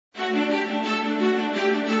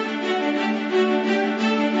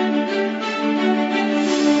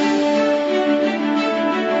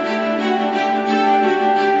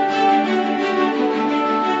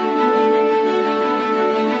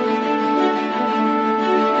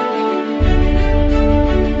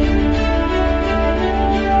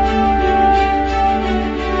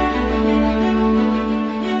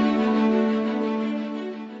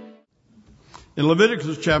In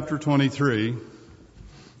Leviticus chapter 23,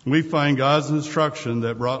 we find God's instruction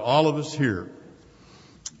that brought all of us here.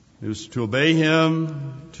 It was to obey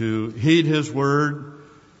Him, to heed His word.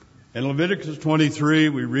 In Leviticus 23,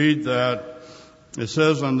 we read that it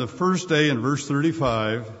says on the first day in verse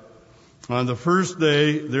 35, on the first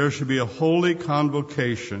day there shall be a holy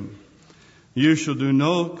convocation. You shall do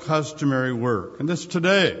no customary work. And that's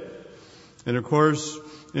today. And of course,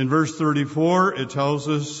 in verse 34, it tells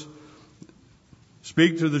us,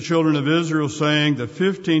 speak to the children of Israel, saying, the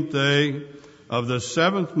 15th day of the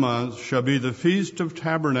 7th month shall be the Feast of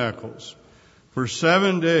Tabernacles, for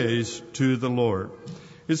 7 days to the Lord.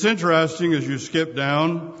 It's interesting as you skip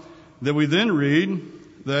down that we then read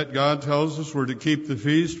that God tells us we're to keep the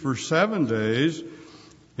feast for 7 days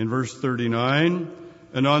in verse 39,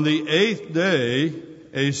 and on the 8th day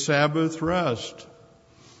a Sabbath rest.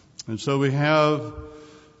 And so we have,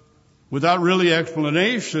 without really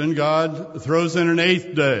explanation, God throws in an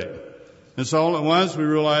 8th day. And so all at once we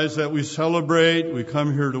realize that we celebrate, we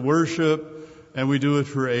come here to worship, and we do it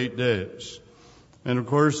for 8 days. And of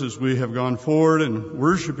course, as we have gone forward and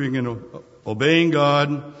worshiping and obeying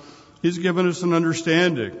God, He's given us an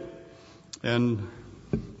understanding. And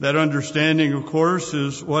that understanding, of course,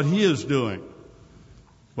 is what He is doing,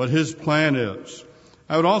 what His plan is.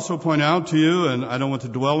 I would also point out to you, and I don't want to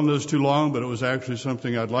dwell on this too long, but it was actually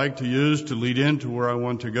something I'd like to use to lead into where I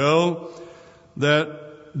want to go,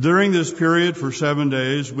 that during this period for 7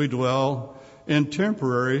 days, we dwell in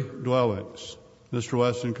temporary dwellings. Mr.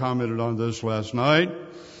 Weston commented on this last night.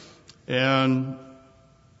 And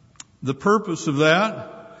the purpose of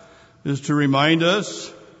that is to remind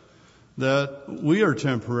us that we are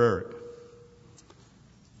temporary.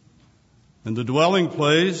 And the dwelling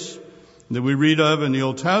place that we read of in the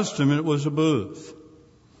Old Testament was a booth.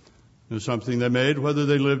 It was something they made, whether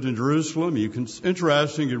they lived in Jerusalem. It's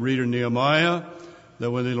interesting, you read in Nehemiah that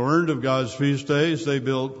when they learned of God's feast days, they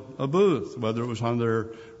built a booth, whether it was on their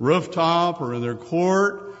rooftop or in their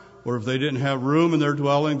court, or if they didn't have room in their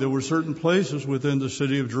dwelling, there were certain places within the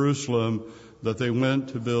city of Jerusalem that they went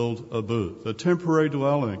to build a booth, a temporary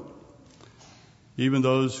dwelling. Even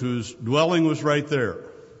those whose dwelling was right there.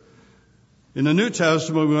 In the New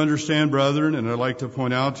Testament, we understand, brethren, and I'd like to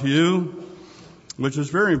point out to you, which is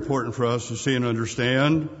very important for us to see and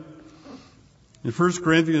understand, in 1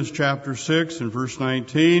 Corinthians chapter 6 and verse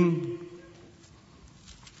 19,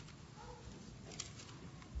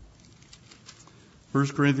 1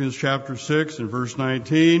 Corinthians chapter 6 and verse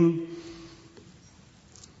 19,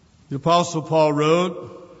 the Apostle Paul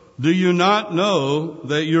wrote, do you not know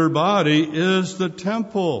that your body is the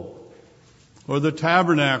temple or the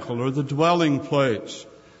tabernacle or the dwelling place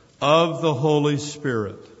of the Holy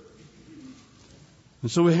Spirit? And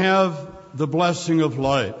so we have the blessing of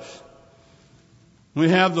life. We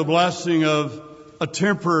have the blessing of a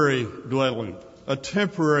temporary dwelling, a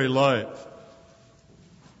temporary life,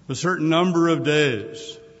 a certain number of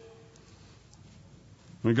days.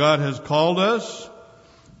 When God has called us,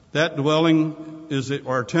 that dwelling is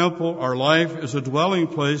our temple, our life is a dwelling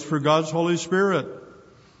place for God's Holy Spirit,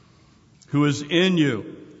 who is in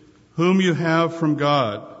you, whom you have from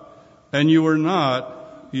God, and you are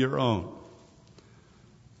not your own.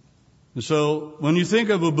 And so when you think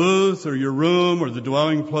of a booth or your room or the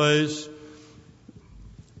dwelling place,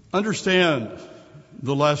 understand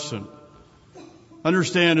the lesson.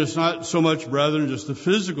 Understand it's not so much, brethren, just the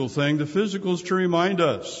physical thing. The physical is to remind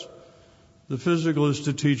us. The physical is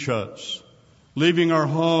to teach us. Leaving our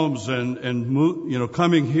homes and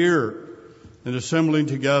coming here and assembling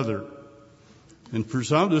together. And for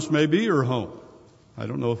some, this may be your home. I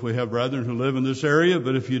don't know if we have brethren who live in this area,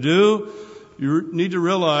 but if you do, you need to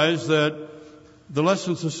realize that the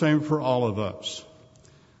lesson's the same for all of us.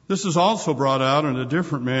 This is also brought out in a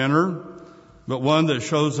different manner, but one that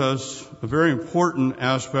shows us a very important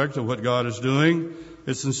aspect of what God is doing.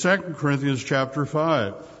 It's in 2 Corinthians chapter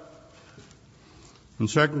 5. In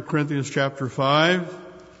 2 Corinthians chapter 5,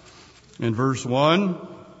 in verse 1, it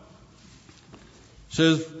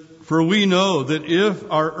says, for we know that if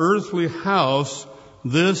our earthly house,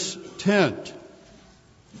 this tent,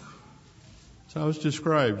 that's how it's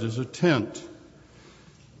described, as a tent,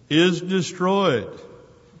 is destroyed,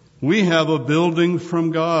 we have a building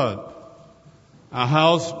from God, a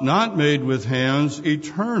house not made with hands,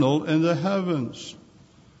 eternal in the heavens.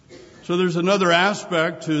 So there's another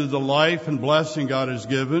aspect to the life and blessing God has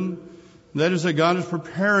given. That is that God is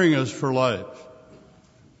preparing us for life.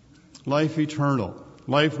 Life eternal.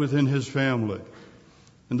 Life within His family.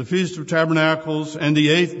 And the Feast of Tabernacles and the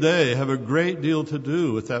 8th day have a great deal to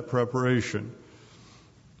do with that preparation.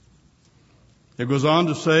 It goes on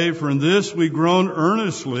to say, for in this we groan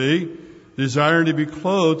earnestly, desiring to be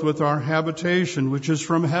clothed with our habitation, which is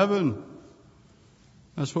from heaven.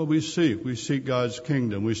 That's what we seek. We seek God's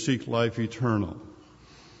kingdom. We seek life eternal.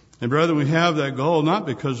 And brethren, we have that goal not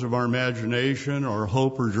because of our imagination or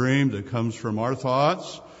hope or dream that comes from our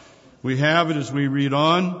thoughts. We have it as we read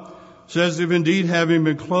on. It says, if indeed having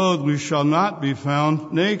been clothed, we shall not be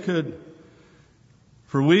found naked.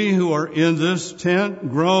 For we who are in this tent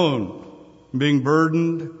groan, being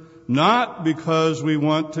burdened, not because we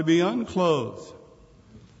want to be unclothed.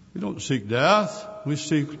 We don't seek death, we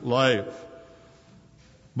seek life.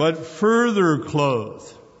 But further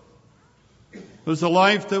clothed. There's the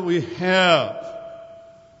life that we have.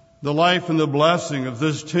 The life and the blessing of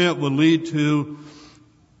this tent will lead to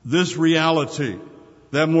this reality,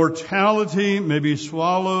 that mortality may be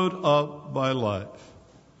swallowed up by life.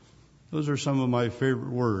 Those are some of my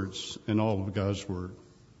favorite words in all of God's Word.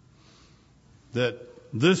 That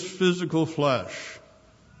this physical flesh,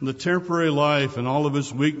 the temporary life and all of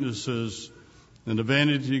its weaknesses and the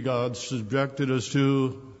vanity God subjected us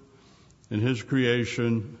to in His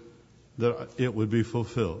creation, that it would be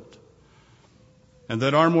fulfilled. And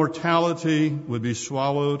that our mortality would be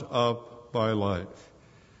swallowed up by life.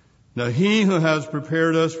 Now He who has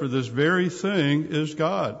prepared us for this very thing is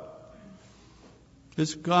God.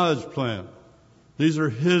 It's God's plan. These are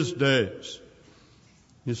His days.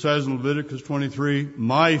 He says in Leviticus 23,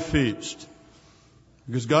 my feast.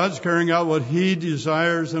 Because God's carrying out what He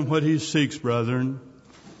desires and what He seeks, brethren.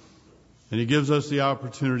 And He gives us the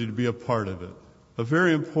opportunity to be a part of it. A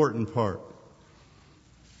very important part.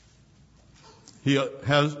 He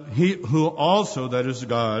who also, that is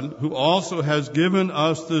God, who also has given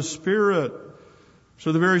us the Spirit.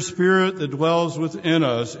 So the very Spirit that dwells within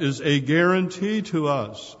us is a guarantee to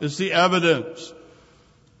us. It's the evidence.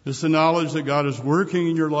 It's the knowledge that God is working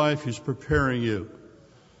in your life. He's preparing you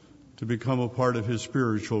to become a part of His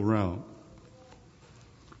spiritual realm.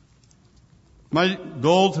 My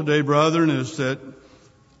goal today, brethren, is that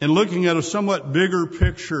in looking at a somewhat bigger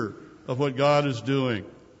picture of what God is doing,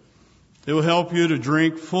 it will help you to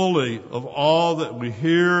drink fully of all that we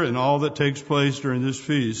hear and all that takes place during this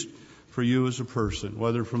feast for you as a person,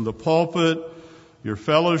 whether from the pulpit, your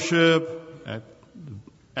fellowship,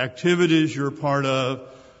 activities you're a part of,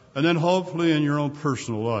 and then hopefully in your own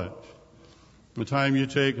personal life. The time you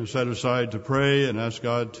take and set aside to pray and ask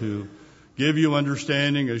God to give you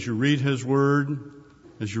understanding as you read His Word,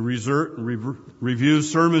 as you review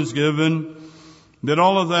sermons given, that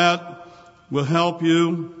all of that will help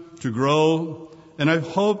you to grow. And I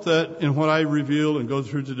hope that in what I reveal and go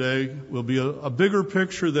through today will be a bigger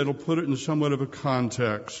picture that will put it in somewhat of a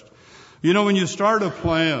context. You know, when you start a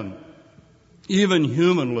plan, even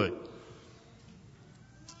humanly,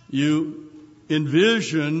 you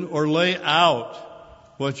envision or lay out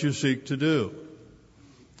what you seek to do.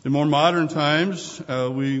 In more modern times,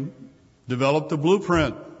 we developed a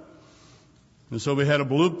blueprint. And so we had a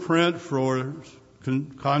blueprint for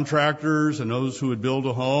contractors and those who would build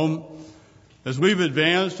a home. As we've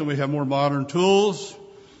advanced and we have more modern tools,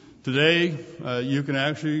 today you can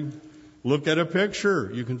actually look at a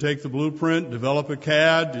picture. You can take the blueprint, develop a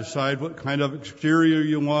CAD, decide what kind of exterior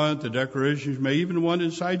you want, the decorations you may even want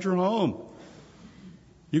inside your home.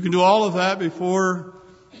 You can do all of that before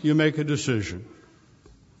you make a decision,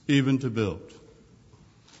 even to build.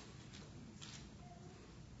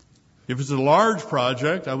 If it's a large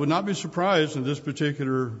project, I would not be surprised in this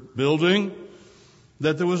particular building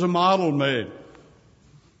that there was a model made.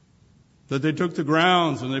 That they took the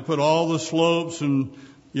grounds and they put all the slopes and,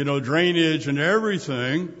 drainage and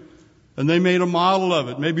everything, and they made a model of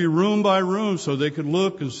it, maybe room by room, so they could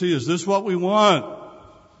look and see, is this what we want?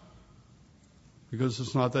 Because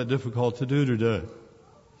it's not that difficult to do today.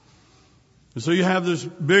 And so you have this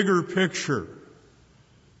bigger picture.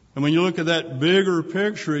 And when you look at that bigger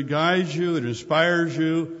picture, it guides you, it inspires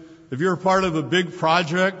you. If you're a part of a big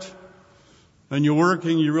project and you're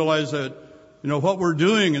working, you realize that, what we're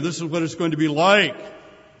doing and this is what it's going to be like.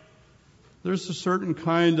 There's a certain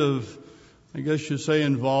kind of, I guess you say,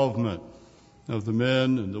 involvement of the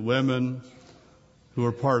men and the women who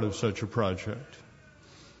are part of such a project.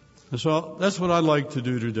 And so that's what I'd like to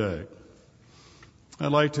do today.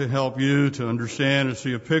 I'd like to help you to understand and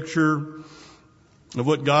see a picture of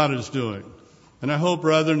what God is doing. And I hope,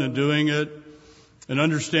 brethren, in doing it and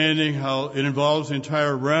understanding how it involves the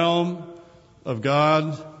entire realm of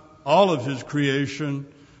God, all of His creation,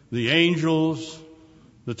 the angels,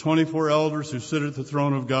 the 24 elders who sit at the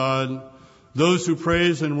throne of God, those who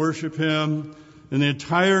praise and worship Him, and the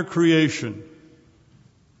entire creation,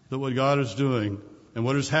 that what God is doing and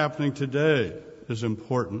what is happening today is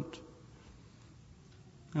important.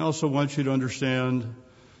 I also want you to understand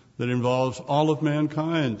that involves all of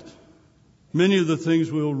mankind. Many of the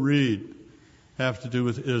things we'll read have to do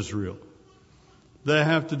with Israel. They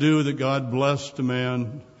have to do with that God blessed a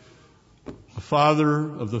man, a father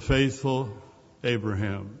of the faithful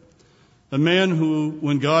Abraham. A man who,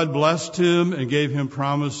 when God blessed him and gave him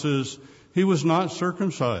promises, he was not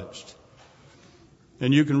circumcised.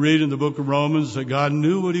 And you can read in the book of Romans that God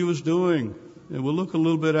knew what he was doing. And we'll look a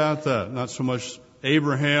little bit at that. Not so much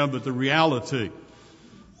Abraham, but the reality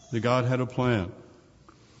that God had a plan.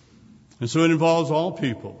 And so it involves all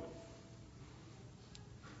people.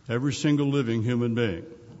 Every single living human being.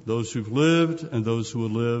 Those who've lived and those who will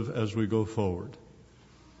live as we go forward.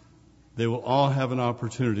 They will all have an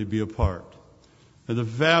opportunity to be a part. And the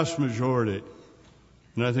vast majority,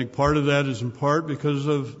 and I think part of that is in part because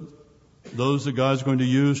of those that God's going to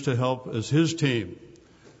use to help as His team,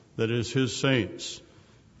 that is His saints,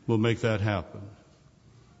 will make that happen.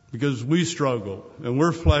 Because we struggle, and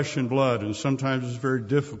we're flesh and blood, and sometimes it's very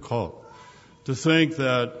difficult to think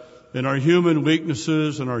that in our human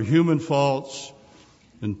weaknesses and our human faults,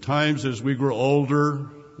 in times as we grow older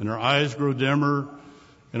and our eyes grow dimmer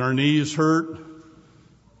and our knees hurt,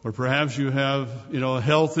 or perhaps you have, a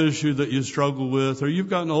health issue that you struggle with, or you've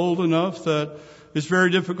gotten old enough that it's very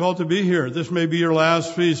difficult to be here. This may be your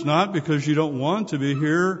last feast, not because you don't want to be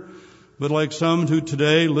here, but like some who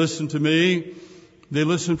today listen to me, they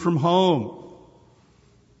listen from home.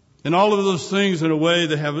 And all of those things, in a way,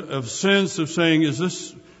 they have a sense of saying, is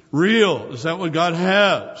this real? Is that what God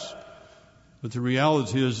has? But the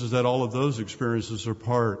reality is that all of those experiences are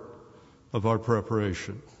part of our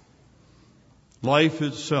preparation. Life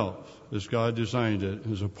itself, as God designed it,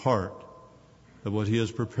 is a part of what He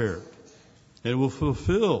has prepared. And it will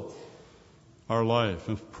fulfill our life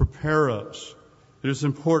and prepare us. It is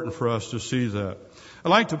important for us to see that. I'd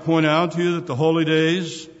like to point out to you that the holy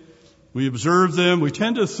days, we observe them. We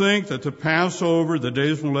tend to think that the Passover, the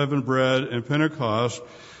days of unleavened bread, and Pentecost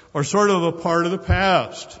are sort of a part of the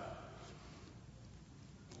past.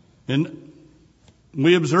 And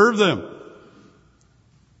we observe them.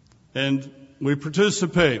 And we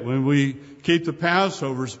participate when we keep the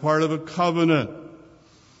Passover as part of a covenant.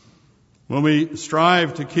 When we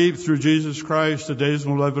strive to keep through Jesus Christ the days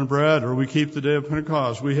of unleavened bread, or we keep the day of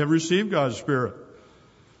Pentecost, we have received God's Spirit.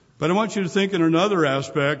 But I want you to think in another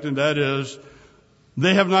aspect, and that is,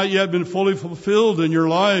 they have not yet been fully fulfilled in your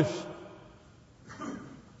life.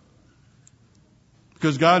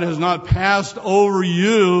 Because God has not passed over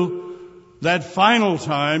you that final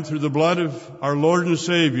time through the blood of our Lord and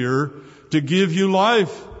Savior to give you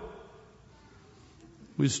life.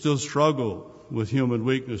 We still struggle with human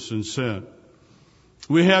weakness and sin.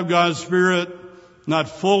 We have God's Spirit not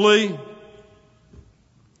fully.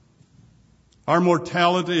 Our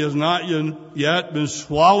mortality has not yet been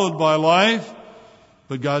swallowed by life,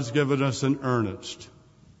 but God's given us an earnest.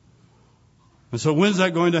 And so when's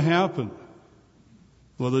that going to happen?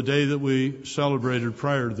 Well, the day that we celebrated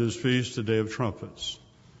prior to this feast, the Day of Trumpets.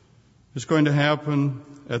 It's going to happen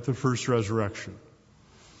at the first resurrection.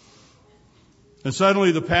 And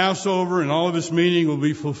suddenly the Passover and all of its meaning will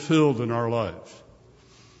be fulfilled in our life.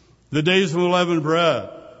 The days of unleavened bread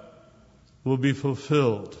will be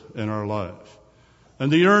fulfilled in our life.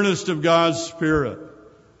 And the earnest of God's Spirit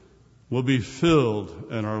will be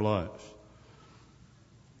filled in our life.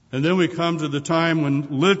 And then we come to the time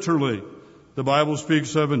when literally the Bible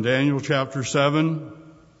speaks of in Daniel chapter 7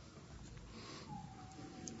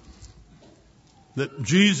 that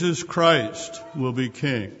Jesus Christ will be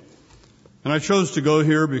king. And I chose to go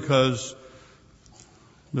here because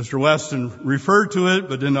Mr. Weston referred to it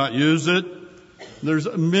but did not use it. There's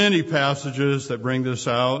many passages that bring this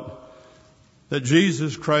out, that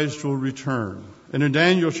Jesus Christ will return. And in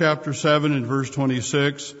Daniel chapter 7 and verse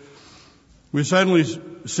 26, we suddenly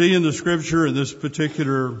see in the scripture, in this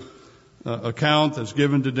particular account that's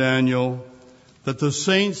given to Daniel, that the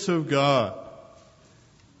saints of God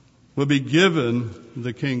will be given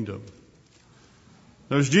the kingdom.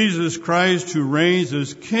 There's Jesus Christ who reigns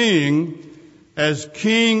as King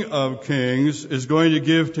of Kings, is going to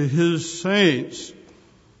give to His saints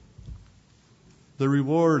the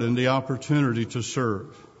reward and the opportunity to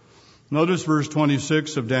serve. Notice verse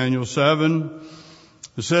 26 of Daniel 7.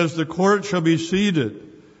 It says, the court shall be seated,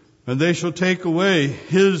 and they shall take away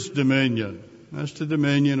His dominion. That's the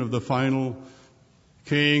dominion of the final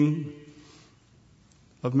king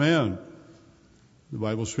of man. The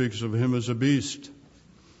Bible speaks of Him as a beast,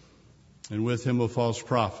 and with Him a false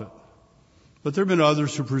prophet. But there have been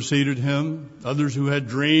others who preceded Him, others who had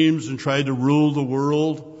dreams and tried to rule the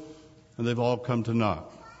world, and they've all come to naught.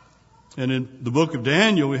 And in the book of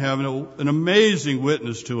Daniel, we have an amazing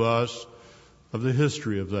witness to us of the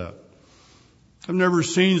history of that. I've never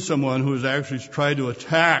seen someone who has actually tried to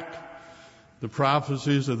attack the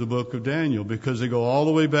prophecies of the book of Daniel, because they go all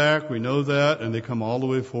the way back, we know that, and they come all the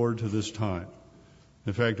way forward to this time.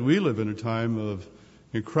 In fact, we live in a time of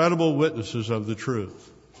incredible witnesses of the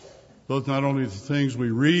truth. Both not only the things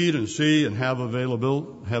we read and see and have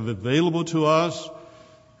available to us,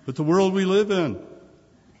 but the world we live in.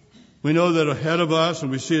 We know that ahead of us,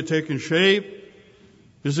 and we see it taking shape,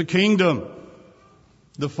 is a kingdom,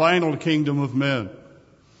 the final kingdom of men.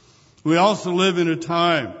 We also live in a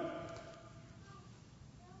time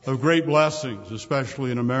of great blessings,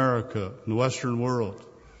 especially in America, in the Western world.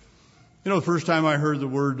 You know, the first time I heard the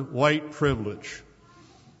word white privilege,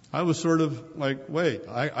 I was sort of like, wait,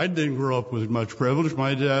 I didn't grow up with much privilege.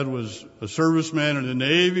 My dad was a serviceman in the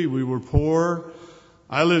Navy. We were poor.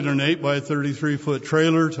 I lived in an 8x33-foot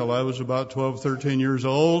trailer till I was about 12, 13 years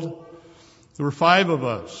old. There were 5 of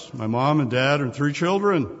us, my mom and dad and 3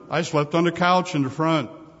 children. I slept on the couch in the front.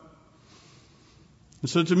 And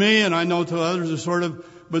so to me, and I know to others, it's sort of,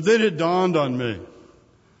 but then it dawned on me.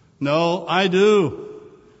 No, I do.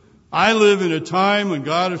 I live in a time when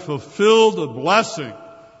God has fulfilled the blessing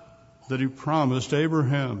that He promised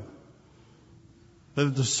Abraham.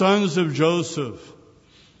 That the sons of Joseph,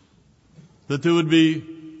 that there would be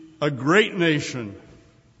a great nation,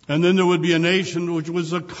 and then there would be a nation which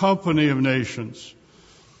was a company of nations.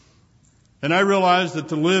 And I realize that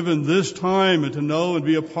to live in this time and to know and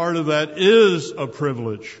be a part of that is a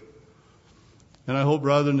privilege. And I hope,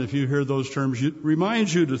 brethren, if you hear those terms, it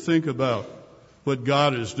reminds you to think about what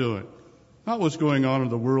God is doing. Not what's going on in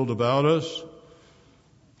the world about us.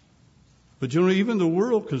 But you know, even the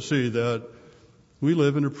world can see that we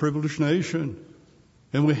live in a privileged nation.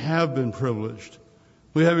 And we have been privileged.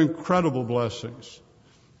 We have incredible blessings.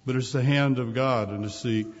 But it's the hand of God, and it's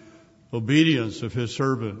the obedience of His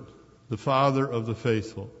servant, the Father of the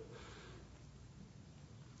faithful.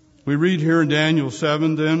 We read here in Daniel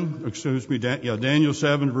 7 Daniel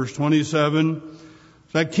 7 verse 27,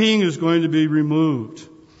 that king is going to be removed. It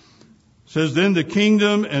says, then the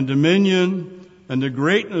kingdom and dominion and the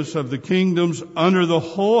greatness of the kingdoms under the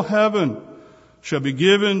whole heaven shall be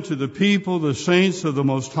given to the people, the saints of the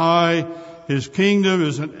Most High. His kingdom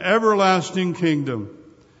is an everlasting kingdom,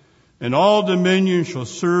 and all dominion shall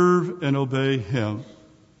serve and obey Him.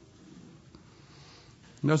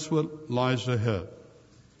 And that's what lies ahead.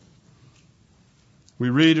 We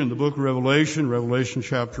read in the book of Revelation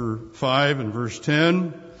chapter 5 and verse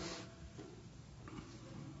 10,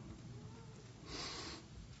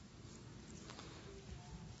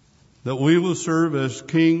 that we will serve as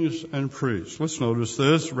kings and priests. Let's notice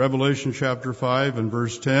this, Revelation chapter 5 and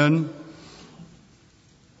verse 10.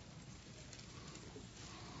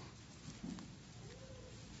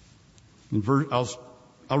 I'll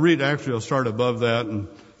start above that. And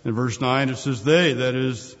in verse 9 it says, they, that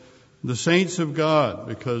is, the saints of God,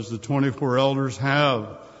 because the 24 elders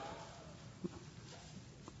have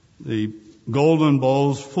the golden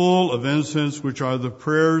bowls full of incense, which are the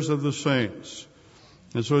prayers of the saints.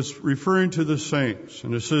 And so it's referring to the saints.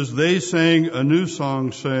 And it says, they sang a new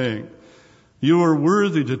song saying, you are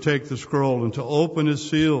worthy to take the scroll and to open its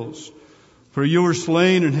seals. For you were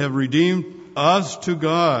slain and have redeemed us to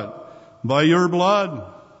God by your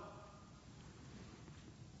blood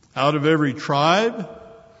out of every tribe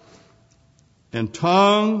and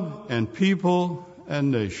tongue and people and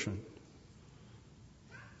nation.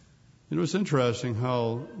 You know, it's interesting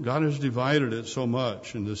how God has divided it so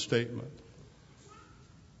much in this statement.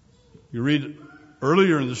 You read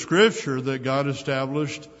earlier in the scripture that God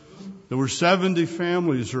established there were 70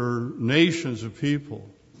 families or nations of people.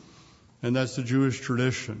 And that's the Jewish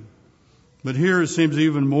tradition. But here it seems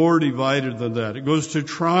even more divided than that. It goes to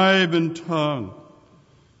tribe and tongue.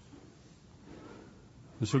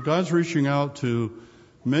 And so God's reaching out to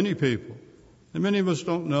many people. And many of us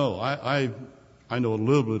don't know. I know a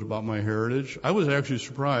little bit about my heritage. I was actually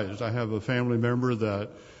surprised. I have a family member that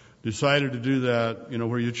decided to do that,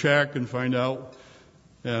 where you check and find out.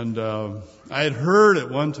 And I had heard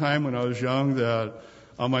at one time when I was young that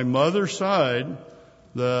on my mother's side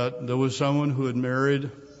that there was someone who had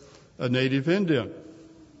married a native Indian.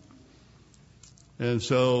 And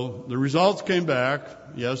so the results came back.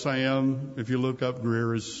 Yes, I am. If you look up,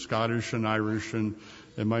 Greer is Scottish and Irish, and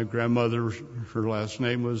my grandmother, her last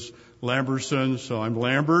name was Lamberson, so I'm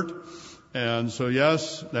Lambert. And so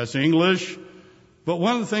yes, that's English. But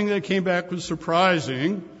one of the things that came back was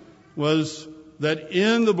surprising was that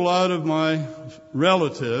in the blood of my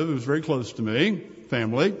relative, who was very close to me,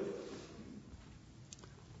 family,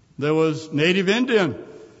 there was native Indian.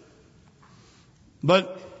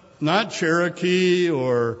 But not Cherokee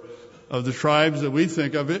or of the tribes that we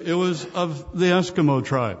think of, it was of the Eskimo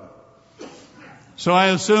tribe. So I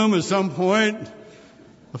assume at some point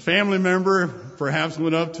a family member perhaps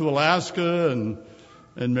went up to Alaska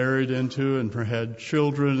and married into and had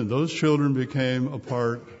children, and those children became a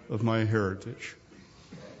part of my heritage.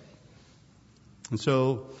 And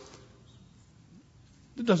so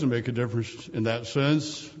it doesn't make a difference in that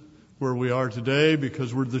sense where we are today,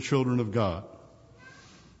 because we're the children of God.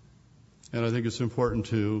 And I think it's important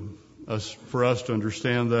for us to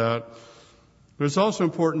understand that. But it's also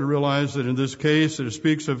important to realize that in this case it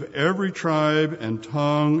speaks of every tribe and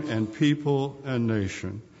tongue and people and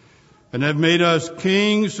nation, and have made us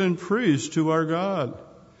kings and priests to our God,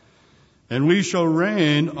 and we shall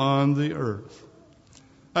reign on the earth.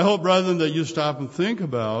 I hope, brethren, that you stop and think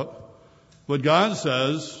about what God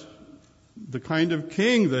says, the kind of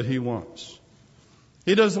king that He wants.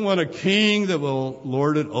 He doesn't want a king that will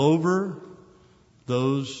lord it over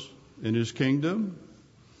those in His kingdom.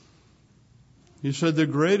 He said the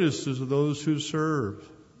greatest is those who serve.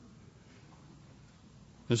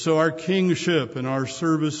 And so our kingship and our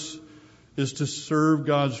service is to serve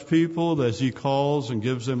God's people as He calls and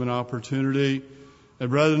gives them an opportunity. And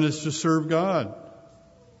brethren, it's to serve God.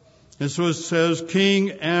 And so it says king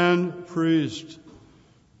and priest.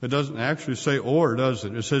 It doesn't actually say or, does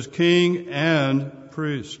it? It says king and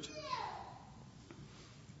priest.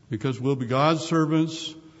 Because we'll be God's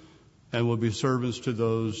servants, and we'll be servants to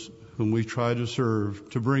those whom we try to serve,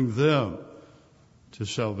 to bring them to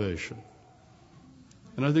salvation.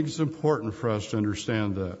 And I think it's important for us to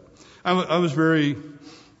understand that. I was very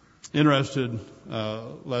interested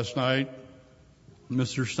last night.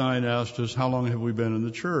 Mr. Stein asked us, how long have we been in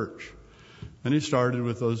the church? And he started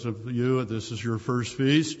with those of you, this is your first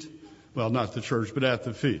feast. Well, not the church, but at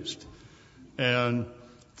the feast. And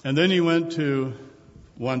then he went to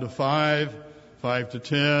 1 to 5, 5 to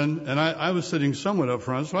 10. And I was sitting somewhat up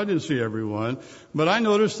front, so I didn't see everyone. But I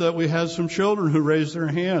noticed that we had some children who raised their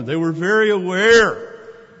hand. They were very aware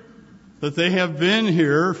that they have been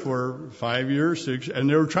here for 5 years, 6, and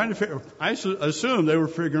they were trying to figure, I assume they were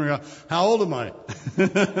figuring out, how old am I?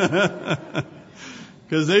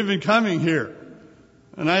 Because they've been coming here.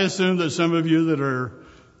 And I assume that some of you that are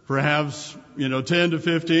perhaps, 10 to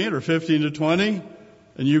 15 or 15 to 20,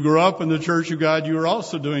 and you grew up in the Church of God, you are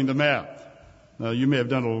also doing the math. Now, you may have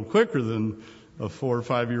done it a little quicker than a 4 or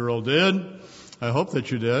 5 year old did. I hope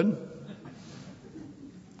that you did.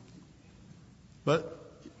 But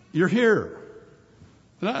you're here.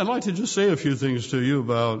 And I'd like to just say a few things to you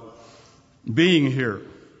about being here.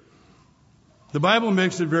 The Bible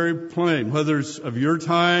makes it very plain, whether it's of your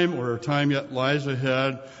time or a time yet lies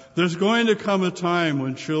ahead, there's going to come a time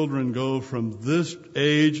when children go from this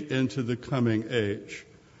age into the coming age.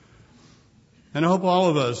 And I hope all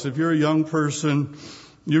of us, if you're a young person,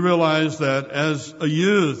 you realize that as a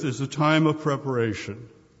youth is a time of preparation.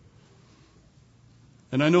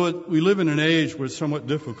 And I know we live in an age where it's somewhat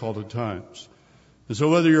difficult at times. And so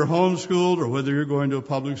whether you're homeschooled or whether you're going to a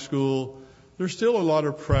public school, there's still a lot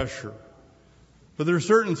of pressure. But there are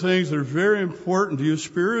certain things that are very important to you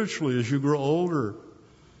spiritually as you grow older.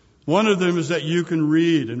 One of them is that you can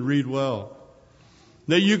read and read well.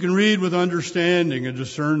 That you can read with understanding and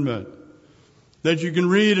discernment. That you can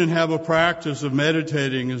read and have a practice of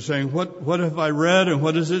meditating and saying, what have I read and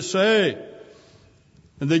what does it say?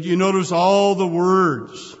 And that you notice all the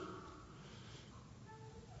words.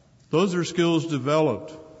 Those are skills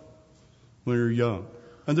developed when you're young.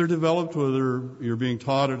 And they're developed whether you're being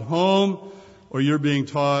taught at home or you're being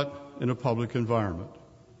taught in a public environment.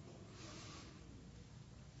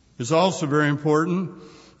 It's also very important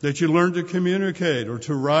that you learn to communicate or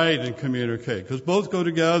to write and communicate, because both go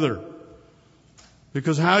together.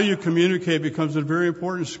 Because how you communicate becomes a very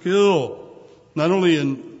important skill, not only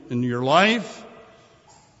in your life,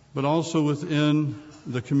 but also within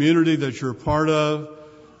the community that you're a part of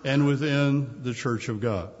and within the Church of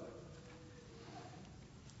God.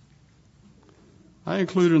 I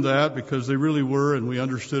included that because they really were, and we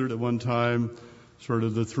understood it at one time, sort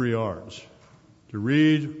of the 3 R's. To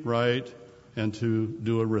read, write, and to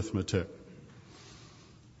do arithmetic.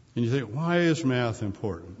 And you think, why is math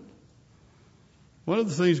important? One of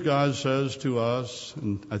the things God says to us,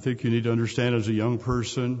 and I think you need to understand as a young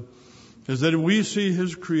person, is that if we see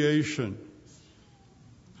His creation,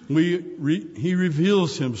 He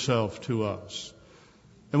reveals Himself to us.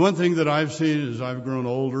 And one thing that I've seen as I've grown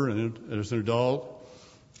older and as an adult,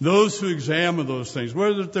 those who examine those things,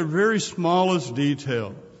 whether they're very smallest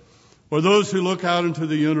detail, or those who look out into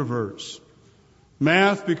the universe,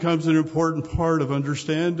 math becomes an important part of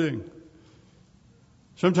understanding.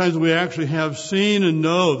 Sometimes we actually have seen and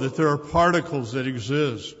know that there are particles that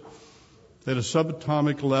exist. at a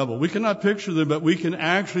subatomic level. We cannot picture them, but we can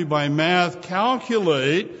actually by math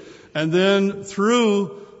calculate, and then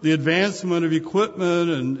through the advancement of equipment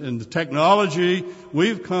and the technology,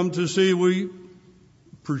 we've come to see we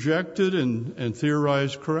projected and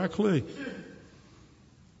theorized correctly.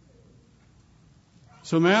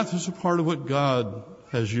 So math is a part of what God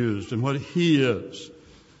has used and what He is.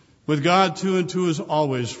 With God, 2 and 2 is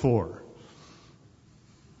always 4.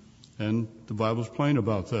 And the Bible's plain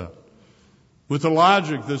about that. With the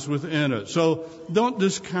logic that's within it. So don't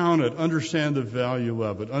discount it. Understand the value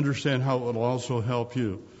of it. Understand how it will also help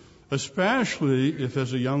you. Especially if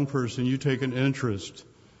as a young person you take an interest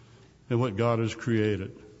in what God has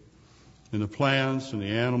created. In the plants and the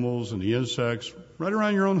animals and the insects right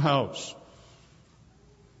around your own house.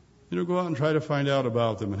 Go out and try to find out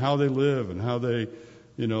about them and how they live and how they,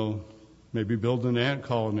 maybe build an ant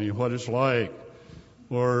colony, what it's like.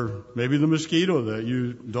 Or maybe the mosquito that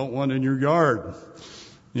you don't want in your yard.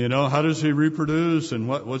 How does he reproduce and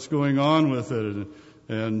what's going on with it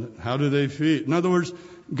and how do they feed? In other words,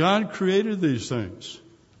 God created these things.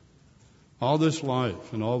 All this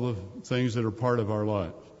life and all the things that are part of our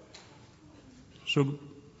life. So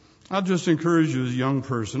I'll just encourage you as a young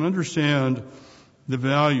person, understand the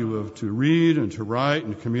value of to read and to write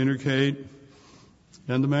and communicate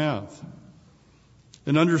and the math.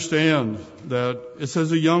 And understand that it's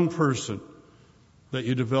as a young person that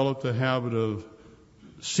you develop the habit of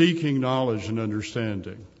seeking knowledge and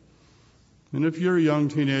understanding. And if you're a young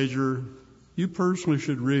teenager, you personally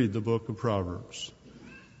should read the book of Proverbs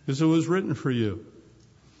because it was written for you.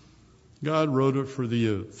 God wrote it for the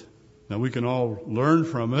youth. Now we can all learn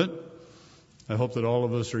from it. I hope that all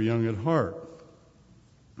of us are young at heart.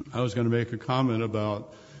 I was going to make a comment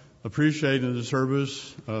about appreciating the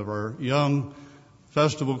service of our young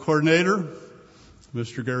festival coordinator,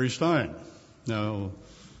 Mr. Gary Stein. Now,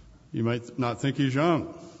 you might not think he's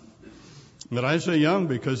young, but I say young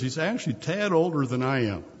because he's actually a tad older than I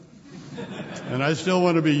am. And I still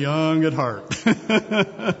want to be young at heart.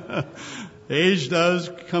 Age does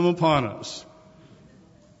come upon us,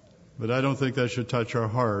 but I don't think that should touch our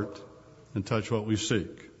heart and touch what we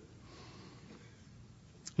seek.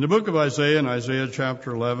 In the book of Isaiah, in Isaiah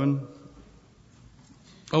chapter 11,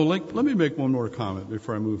 let me make one more comment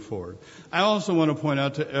before I move forward. I also want to point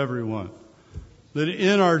out to everyone that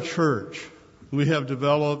in our church, we have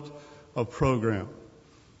developed a program.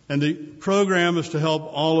 And the program is to help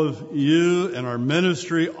all of you and our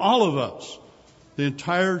ministry, all of us, the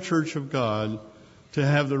entire Church of God, to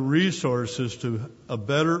have the resources to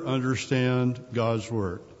better understand God's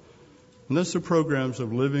Word. And that's the programs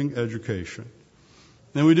of living education.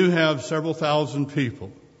 And we do have several thousand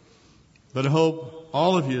people. But I hope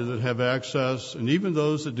all of you that have access, and even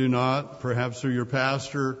those that do not, perhaps through your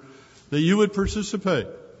pastor, that you would participate.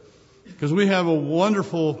 Because we have a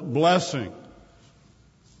wonderful blessing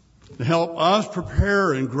to help us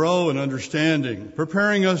prepare and grow in understanding,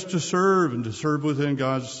 preparing us to serve and to serve within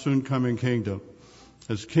God's soon coming kingdom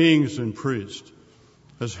as kings and priests,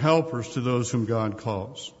 as helpers to those whom God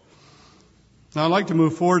calls. Now I'd like to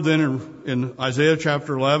move forward then in Isaiah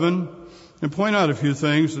chapter 11 and point out a few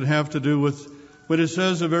things that have to do with what it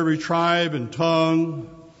says of every tribe and tongue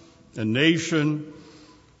and nation.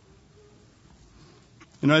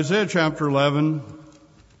 In Isaiah chapter 11,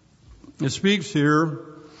 it speaks here,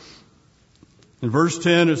 in verse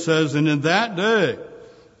 10 it says, and in that day.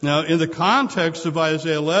 Now in the context of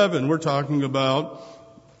Isaiah 11, we're talking about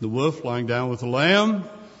the wolf lying down with the lamb.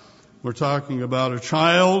 We're talking about a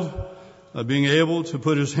child being able to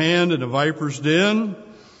put his hand in a viper's den.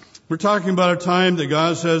 We're talking about a time that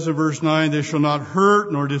God says in verse 9, they shall not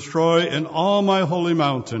hurt nor destroy in all my holy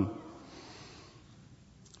mountain.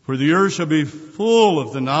 For the earth shall be full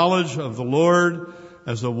of the knowledge of the Lord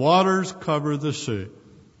as the waters cover the sea.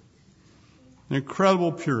 An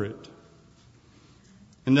incredible period.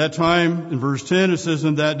 In that time, in verse 10, it says,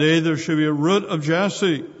 in that day there shall be a root of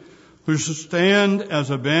Jesse, who shall stand as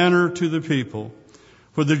a banner to the people.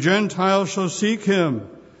 For the Gentiles shall seek him,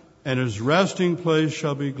 and his resting place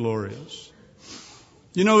shall be glorious.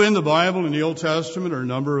 In the Bible, in the Old Testament, are a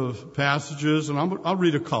number of passages, and I'll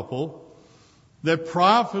read a couple, that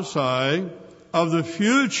prophesy of the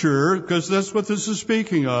future, because that's what this is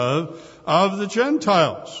speaking of the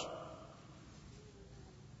Gentiles.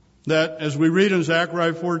 That, as we read in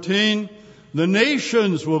Zechariah 14, the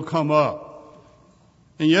nations will come up.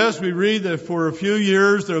 And yes, we read that for a few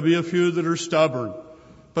years there'll be a few that are stubborn.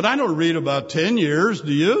 But I don't read about 10 years,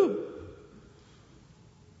 do you?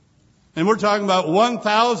 And we're talking about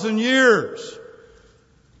 1,000 years.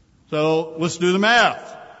 So let's do the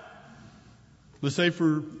math. Let's say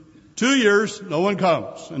for 2 years, no one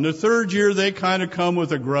comes. And the third year, they kind of come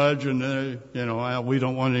with a grudge and, we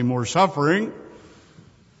don't want any more suffering.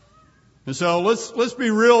 And so let's be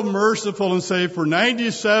real merciful and say for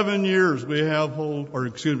 97 years we have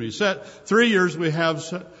 3 years we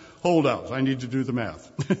have holdouts. I need to do the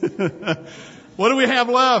math. What do we have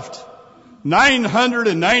left?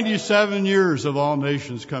 997 years of all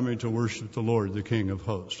nations coming to worship the Lord, the King of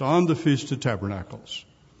hosts, on the Feast of Tabernacles.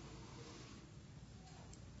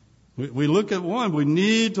 We look at one. We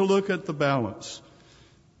need to look at the balance.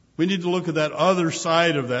 We need to look at that other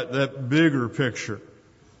side of that bigger picture.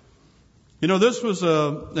 This was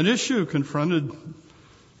an issue that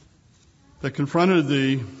confronted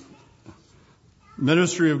the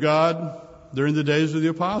ministry of God during the days of the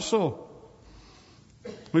apostle.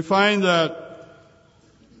 We find that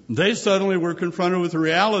they suddenly were confronted with the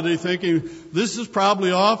reality, thinking, this is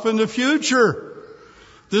probably off in the future.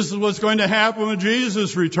 This is what's going to happen when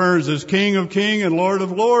Jesus returns as King of Kings and Lord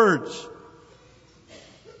of Lords.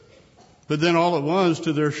 But then all at once,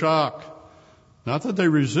 to their shock, not that they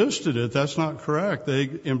resisted it, that's not correct. They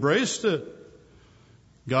embraced it.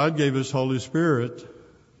 God gave His Holy Spirit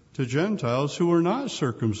to Gentiles who were not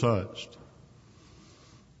circumcised.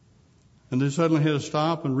 And they suddenly had to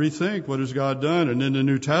stop and rethink, what has God done? And in the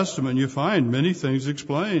New Testament, you find many things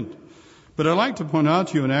explained. But I'd like to point out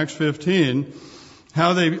to you in Acts 15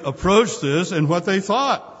 how they approached this and what they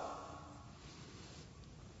thought.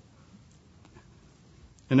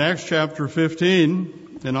 In Acts chapter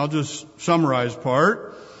 15, and I'll just summarize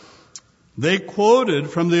part, they quoted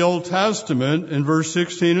from the Old Testament in verse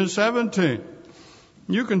 16 and 17.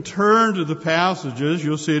 You can turn to the passages.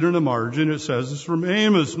 You'll see it in the margin. It says it's from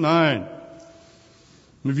Amos 9.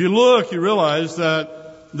 And if you look, you realize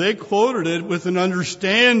that they quoted it with an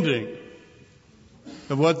understanding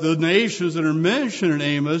of what the nations that are mentioned in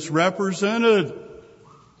Amos represented.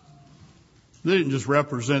 They didn't just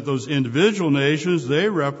represent those individual nations. They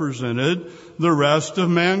represented the rest of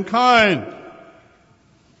mankind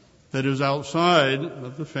that is outside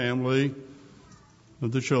of the family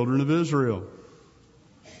of the children of Israel.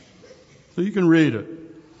 So you can read it.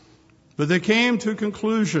 But they came to a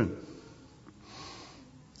conclusion.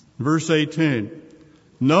 Verse 18.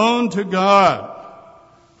 Known to God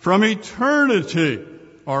from eternity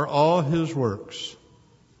are all His works.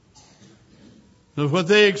 So what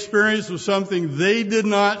they experienced was something they did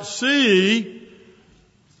not see,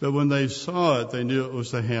 but when they saw it, they knew it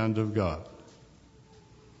was the hand of God.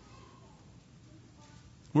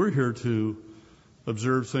 We're here to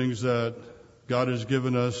observe things that God has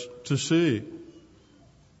given us to see.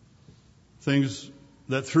 Things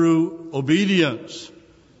that through obedience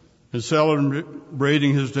and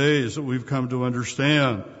celebrating His days that we've come to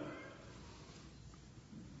understand.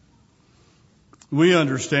 We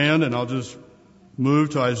understand, and I'll just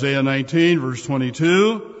move to Isaiah 19, verse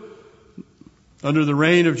 22. Under the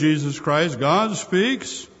reign of Jesus Christ, God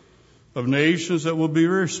speaks of nations that will be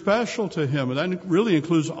very special to Him. And that really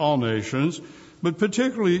includes all nations, but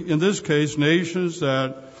particularly in this case, nations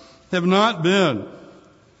that have not been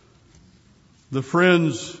the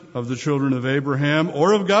friends of the children of Abraham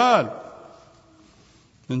or of God.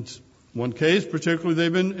 In one case particularly,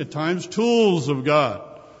 they've been at times tools of God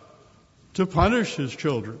to punish His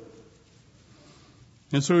children.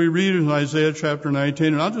 And so we read in Isaiah chapter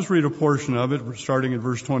 19, and I'll just read a portion of it, starting in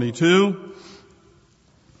verse 22.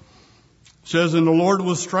 It says, and the Lord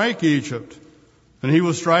will strike Egypt, and He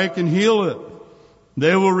will strike and heal it.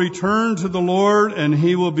 They will return to the Lord, and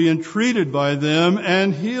He will be entreated by them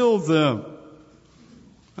and heal them.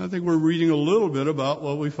 I think we're reading a little bit about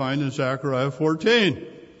what we find in Zechariah 14.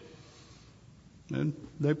 And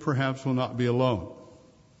they perhaps will not be alone.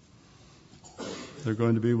 They're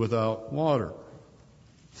going to be without water,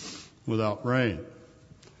 without rain.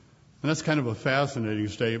 And that's kind of a fascinating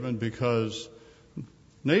statement because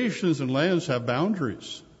nations and lands have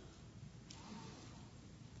boundaries.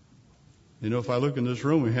 If I look in this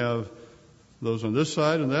room, we have those on this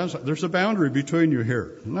side and that side. There's a boundary between you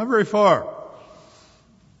here. Not very far.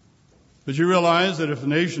 But you realize that if the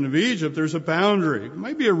nation of Egypt, there's a boundary. It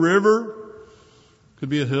might be a river. It could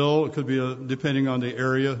be a hill. It could be depending on the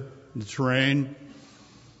area, the terrain.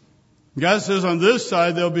 God says on this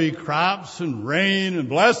side there'll be crops and rain and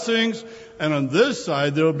blessings. And on this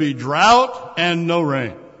side there'll be drought and no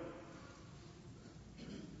rain.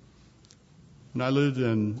 When I lived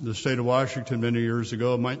in the state of Washington many years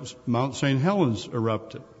ago, Mount St. Helens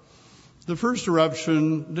erupted. The first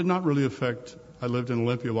eruption did not really affect, I lived in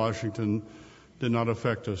Olympia, Washington, did not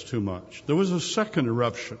affect us too much. There was a second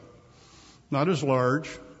eruption, not as large,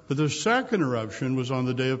 but the second eruption was on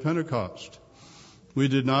the day of Pentecost. We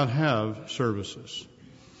did not have services.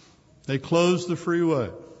 They closed the freeway.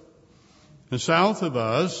 And south of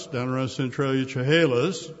us, down around Centralia,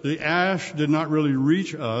 Chehalis, the ash did not really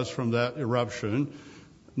reach us from that eruption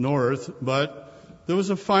north, but there was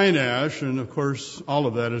a fine ash, and of course all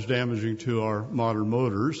of that is damaging to our modern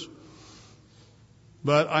motors.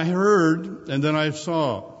 But I heard, and then I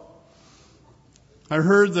saw. I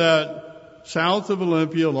heard that south of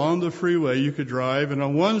Olympia, along the freeway, you could drive, and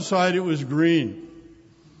on one side it was green,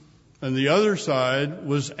 and the other side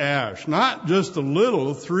was ash. Not just a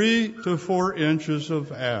little, 3 to 4 inches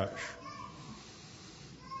of ash.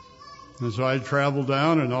 And so I traveled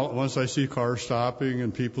down, and once I see cars stopping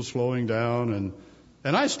and people slowing down,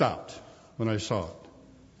 and I stopped when I saw it,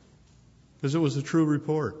 because it was a true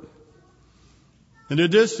report. And the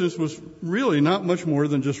distance was really not much more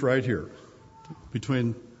than just right here,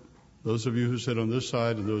 between those of you who sit on this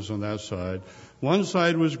side and those on that side. One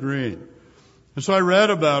side was green. And so I read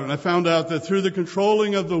about it, and I found out that through the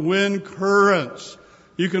controlling of the wind currents,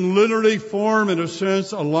 you can literally form, in a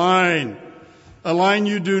sense, a line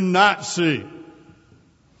you do not see.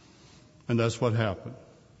 And that's what happened.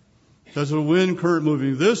 There's a wind current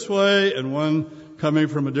moving this way and one coming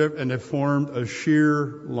from a different, and it formed a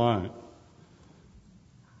sheer line.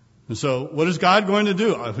 And so, what is God going to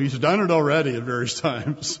do? He's done it already at various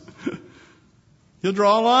times. He'll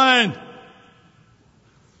draw a line.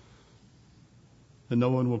 And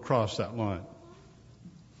no one will cross that line.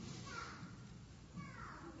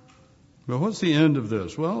 Well, what's the end of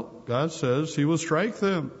this? Well, God says He will strike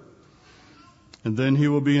them. And then He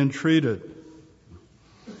will be entreated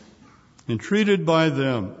by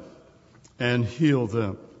them and heal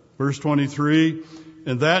them. Verse 23,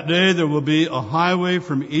 in that day there will be a highway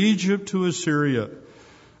from Egypt to Assyria.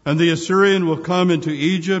 And the Assyrian will come into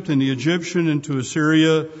Egypt, and the Egyptian into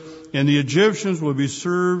Assyria. And the Egyptians will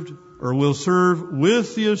serve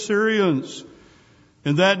with the Assyrians.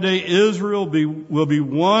 In that day Israel will be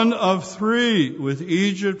one of 3 with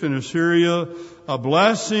Egypt and Assyria, a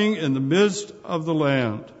blessing in the midst of the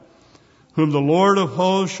land, whom the Lord of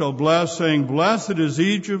hosts shall bless, saying, Blessed is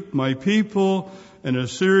Egypt, my people, and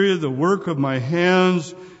Assyria, the work of my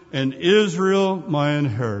hands, and Israel, my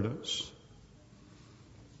inheritance.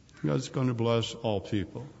 God's going to bless all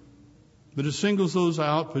people. But it singles those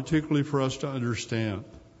out particularly for us to understand.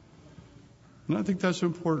 And I think that's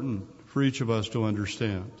important for each of us to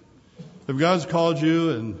understand. If God's called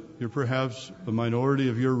you and you're perhaps a minority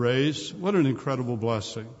of your race, what an incredible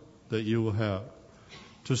blessing that you will have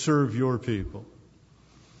to serve your people.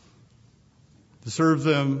 To serve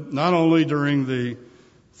them not only during the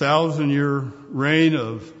 1,000-year reign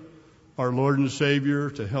of our Lord and Savior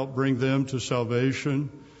to help bring them to salvation,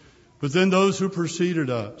 but then those who preceded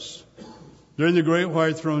us during the Great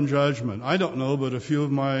White Throne Judgment. I don't know but a few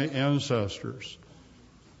of my ancestors.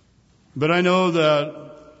 But I know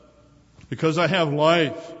that because I have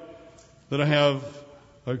life, that I have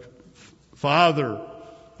a father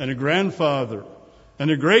and a grandfather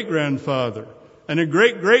and a great-grandfather and a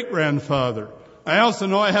great-great-grandfather. I also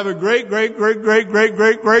know I have a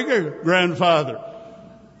great-great-great-great-great-great-great-grandfather.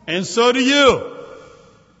 And so do you.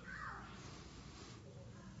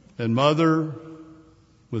 And mother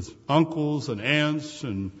with uncles and aunts,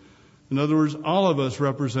 and in other words, all of us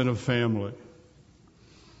represent a family.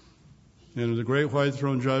 And in the Great White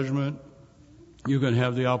Throne Judgment, you can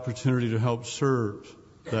have the opportunity to help serve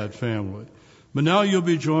that family. But now you'll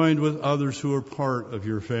be joined with others who are part of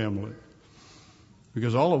your family.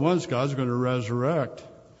 Because all at once God's going to resurrect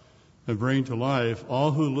and bring to life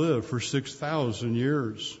all who lived for 6,000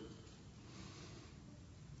 years.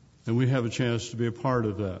 And we have a chance to be a part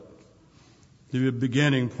of that, to be a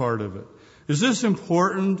beginning part of it. Is this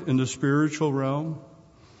important in the spiritual realm?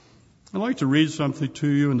 I'd like to read something to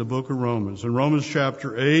you in the book of Romans. In Romans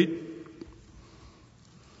chapter 8,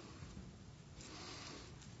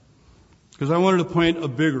 because I wanted to paint a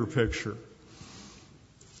bigger picture.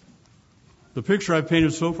 The picture I've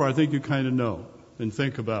painted so far, I think you kind of know and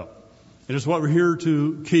think about. And it's what we're here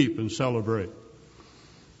to keep and celebrate.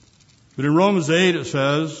 But in Romans 8 it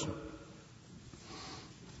says,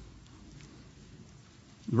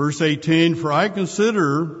 verse 18, For I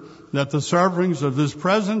consider that the sufferings of this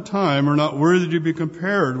present time are not worthy to be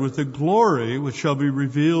compared with the glory which shall be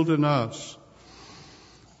revealed in us.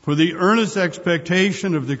 For the earnest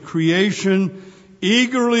expectation of the creation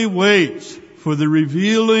eagerly waits for the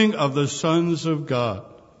revealing of the sons of God.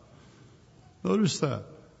 Notice that.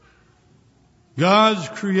 God's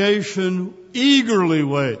creation eagerly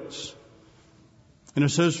waits. And it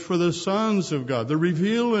says, for the sons of God, the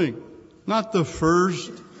revealing, not the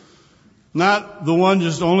first, not the one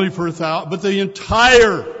just only for 1,000, but the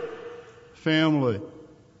entire family.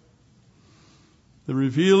 the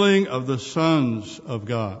revealing of the sons of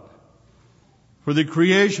God. For the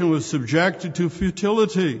creation was subjected to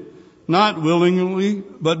futility, not willingly,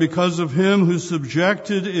 but because of him who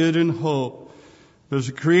subjected it in hope. Because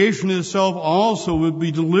the creation itself also would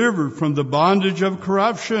be delivered from the bondage of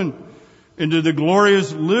corruption into the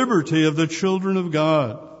glorious liberty of the children of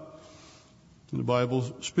God. And the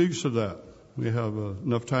Bible speaks of that. We have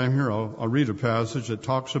enough time here. I'll read a passage that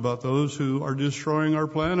talks about those who are destroying our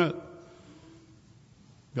planet.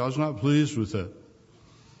 God's not pleased with it.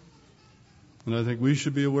 And I think we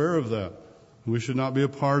should be aware of that. We should not be a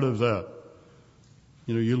part of that.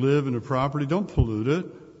 You know, you live in a property, don't pollute it.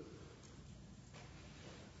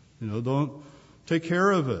 You know, don't take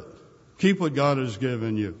care of it. Keep what God has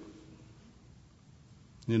given you.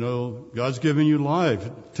 You know, God's given you life.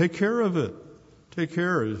 Take care of it. Take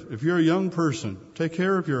care. If you're a young person, take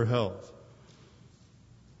care of your health.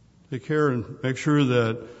 Take care and make sure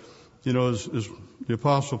that, you know, as the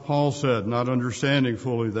Apostle Paul said, not understanding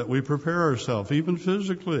fully, that we prepare ourselves, even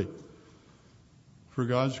physically, for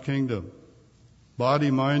God's kingdom.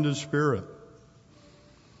 Body, mind, and spirit.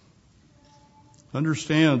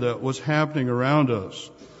 Understand that what's happening around us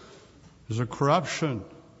is a corruption.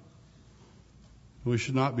 We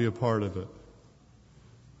should not be a part of it.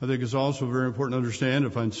 I think it's also very important to understand,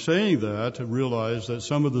 if I'm saying that, to realize that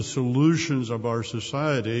some of the solutions of our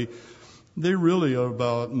society, they really are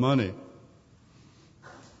about money.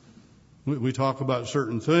 We talk about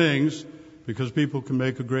certain things because people can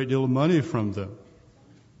make a great deal of money from them.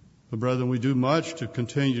 But brethren, we do much to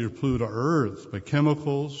continue to pollute our earth by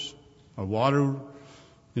chemicals, our water,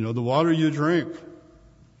 you know, the water you drink.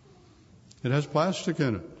 It has plastic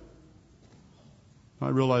in it. I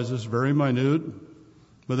realize this is very minute,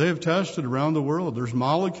 but they have tested around the world. There's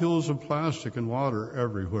molecules of plastic in water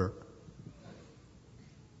everywhere.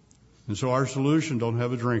 And so our solution, don't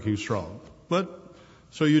have a drinking straw. But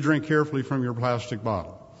so you drink carefully from your plastic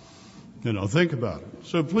bottle. You know, think about it.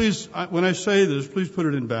 So please, when I say this, please put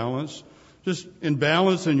it in balance. Just in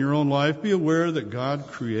balance in your own life. Be aware that God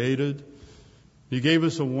created. He gave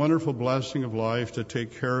us a wonderful blessing of life to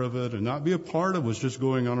take care of it and not be a part of what's just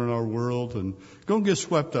going on in our world and don't get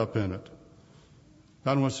swept up in it.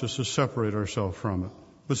 God wants us to separate ourselves from it,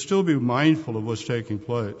 but still be mindful of what's taking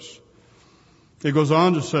place. It goes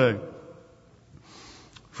on to say,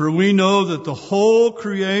 for we know that the whole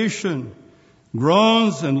creation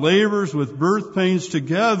groans and labors with birth pains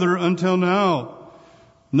together until now.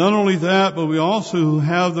 Not only that, but we also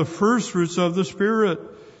have the first fruits of the Spirit.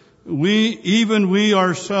 We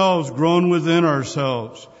ourselves groan within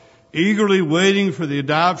ourselves, eagerly waiting for the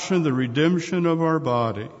adoption, the redemption of our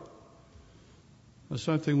body. That's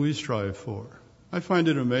something we strive for. I find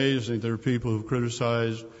it amazing there are people who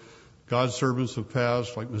criticize God's servants of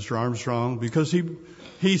past, like Mr. Armstrong, because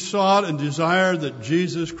he sought and desired that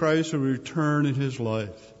Jesus Christ would return in his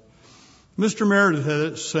life. Mr. Meredith had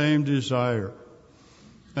that same desire.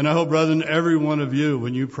 And I hope, brethren, every one of you,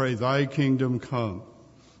 when you pray, thy kingdom come,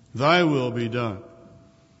 thy will be done,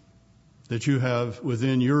 that you have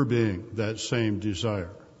within your being that same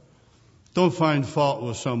desire. Don't find fault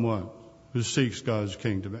with someone who seeks God's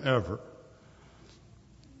kingdom, ever.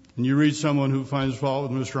 And you read someone who finds fault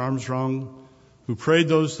with Mr. Armstrong, who prayed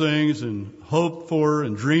those things and hoped for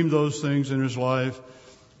and dreamed those things in his life,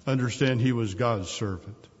 understand he was God's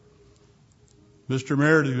servant. Mr.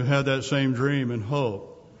 Meredith, who had that same dream and hope,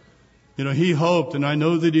 you know, he hoped, and I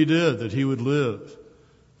know that he did, that he would live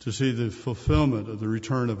to see the fulfillment of the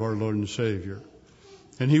return of our Lord and Savior.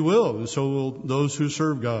 And he will, and so will those who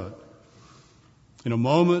serve God. In a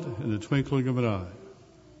moment, in the twinkling of an eye.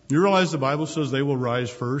 You realize the Bible says they will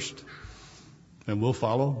rise first and we'll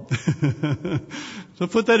follow? So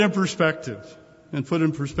put that in perspective. And put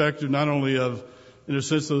in perspective not only of, in a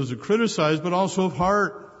sense, those who criticize, but also of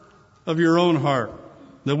heart, of your own heart,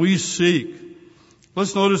 that we seek.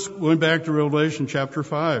 Let's notice, going back to Revelation chapter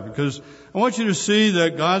 5, because I want you to see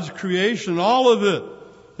that God's creation, all of it,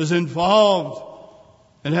 is involved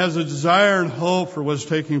and has a desire and hope for what's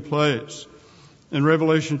taking place. In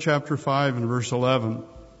Revelation chapter 5 and verse 11,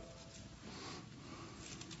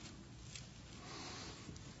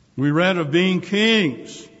 we read of being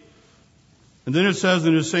kings. And then it says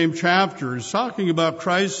in the same chapter, it's talking about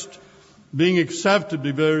Christ being accepted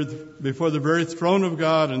before the very throne of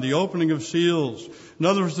God and the opening of seals. In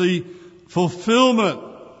other words, the fulfillment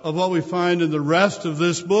of what we find in the rest of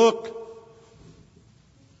this book.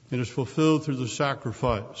 It is fulfilled through the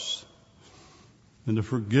sacrifice and the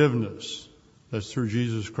forgiveness that's through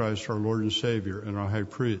Jesus Christ, our Lord and Savior, and our high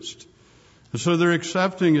priest. And so they're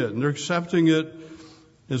accepting it, and they're accepting it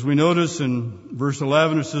As we notice in verse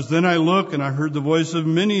 11, it says, "Then I looked and I heard the voice of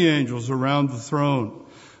many angels around the throne.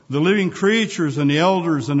 The living creatures and the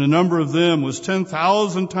elders, and the number of them was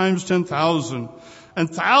 10,000 times 10,000, and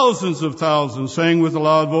thousands of thousands, saying with a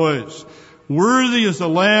loud voice, 'Worthy is the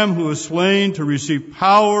Lamb who was slain to receive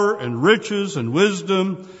power and riches and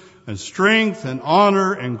wisdom and strength and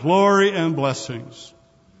honor and glory and blessings.'"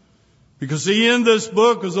 Because see, in this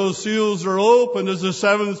book, as those seals are opened, is the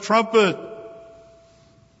seventh trumpet.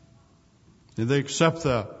 And they accept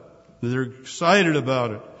that. And they're excited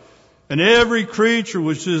about it. And every creature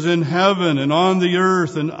which is in heaven and on the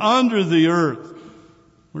earth and under the earth,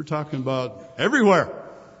 we're talking about everywhere,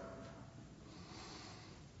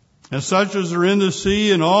 and such as are in the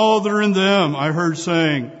sea and all that are in them, I heard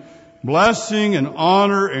saying, "Blessing and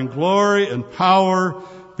honor and glory and power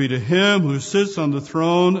be to him who sits on the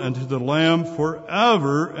throne and to the Lamb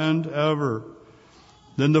forever and ever."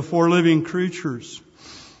 Then the four living creatures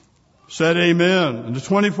said, "Amen." And the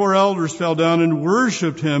 24 elders fell down and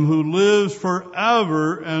worshipped him who lives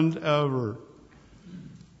forever and ever.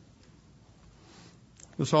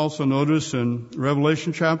 Let's also notice in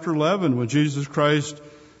Revelation chapter 11, when Jesus Christ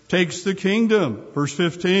takes the kingdom, verse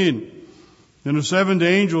 15. "And the seventh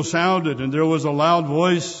angel sounded, and there was a loud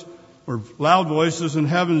voice, or loud voices in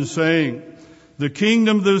heaven saying, 'The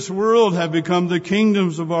kingdom of this world have become the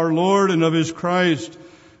kingdoms of our Lord and of his Christ,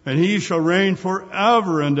 and he shall reign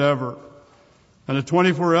forever and ever.' And the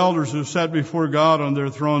 24 elders who sat before God on their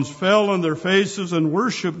thrones fell on their faces and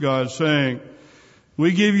worshiped God, saying,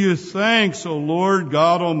 'We give you thanks, O Lord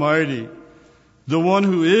God Almighty, the one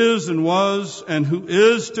who is and was and who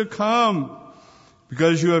is to come,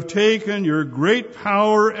 because you have taken your great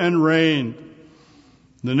power and reigned.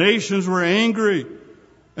 The nations were angry,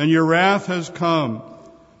 and your wrath has come,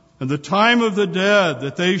 and the time of the dead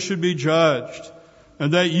that they should be judged,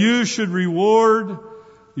 and that you should reward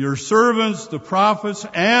your servants, the prophets,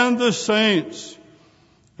 and the saints,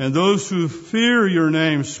 and those who fear your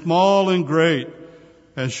name, small and great,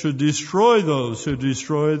 and should destroy those who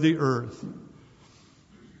destroy the earth."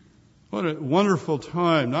 What a wonderful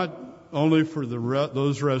time, not only for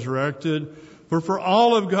those resurrected, but for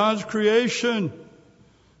all of God's creation.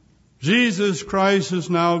 Jesus Christ is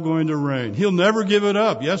now going to reign. He'll never give it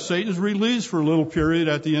up. Yes, Satan is released for a little period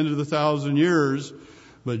at the end of the 1,000 years,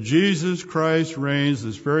 but Jesus Christ reigns,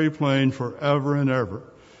 it's very plain, forever and ever.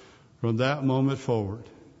 From that moment forward,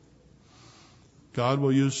 God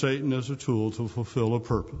will use Satan as a tool to fulfill a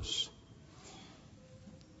purpose.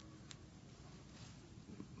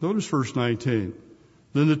 Notice verse 19.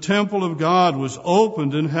 "Then the temple of God was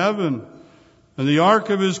opened in heaven, and the ark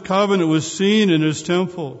of his covenant was seen in his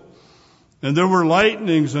temple. And there were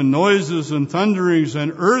lightnings and noises and thunderings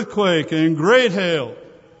and earthquake and great hail."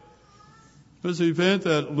 This event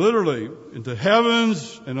that literally in the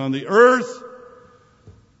heavens and on the earth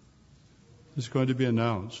is going to be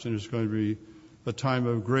announced, and it's going to be a time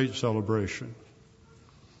of great celebration.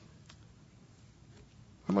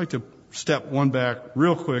 I'd like to step one back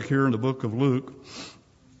real quick here in the book of Luke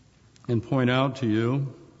and point out to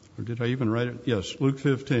you, or did I even write it? Yes, Luke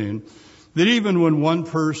 15, that even when one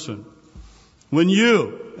person, when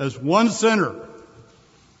you, as one sinner,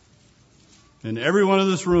 and everyone in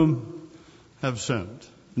this room have sinned,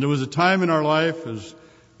 and there was a time in our life as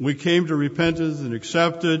we came to repentance and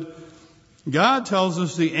accepted, God tells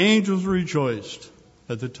us the angels rejoiced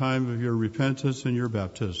at the time of your repentance and your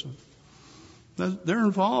baptism. They're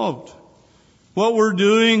involved. What we're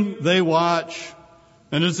doing, they watch,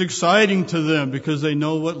 and it's exciting to them because they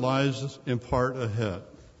know what lies in part ahead.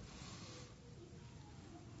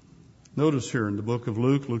 Notice here in the book of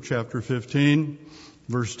Luke, Luke chapter 15,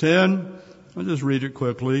 verse 10, I'll just read it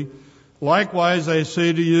quickly. "Likewise I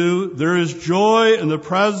say to you, there is joy in the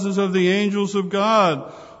presence of the angels of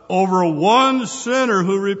God over one sinner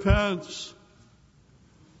who repents."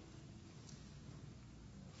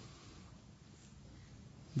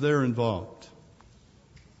 They're involved.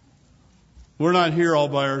 We're not here all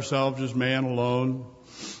by ourselves, just man alone.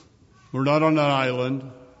 We're not on an island.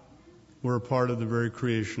 We're a part of the very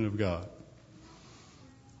creation of God.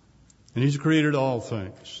 And He's created all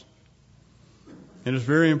things. And it's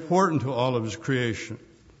very important to all of His creation.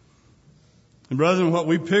 And brethren, what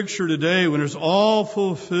we picture today, when it's all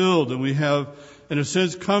fulfilled and we have, in a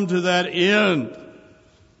sense, come to that end.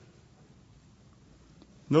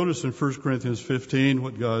 Notice in 1 Corinthians 15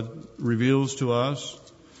 what God reveals to us.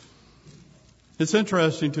 It's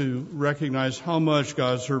interesting to recognize how much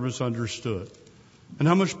God's servants understood and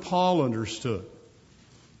how much Paul understood.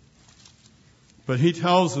 But he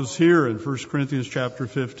tells us here in 1 Corinthians chapter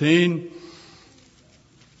 15,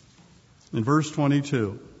 in verse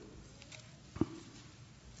 22,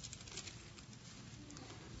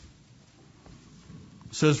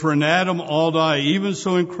 says, for in Adam all die, even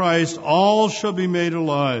so in Christ all shall be made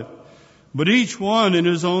alive, but each one in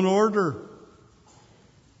his own order.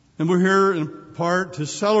 And we're here in part to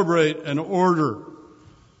celebrate an order.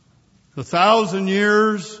 1,000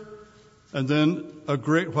 years and then a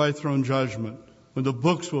great white throne judgment when the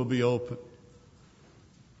books will be opened.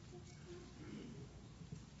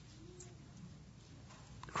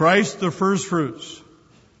 Christ the first fruits.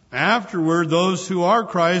 Afterward, those who are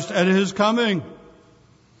Christ at his coming.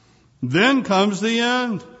 Then comes the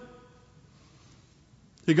end.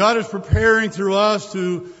 See, God is preparing through us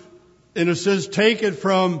to, in a sense, take it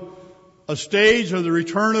from a stage of the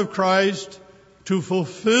return of Christ to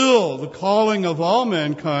fulfill the calling of all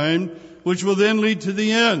mankind, which will then lead to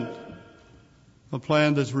the end. A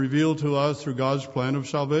plan that's revealed to us through God's plan of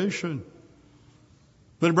salvation.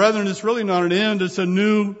 But brethren, it's really not an end, it's a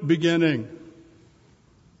new beginning.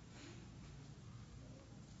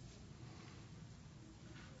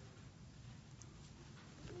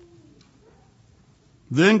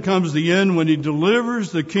 Then comes the end when he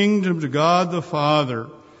delivers the kingdom to God the Father,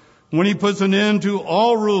 when he puts an end to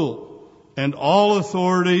all rule and all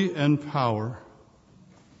authority and power.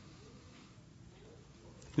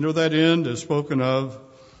 You know, that end is spoken of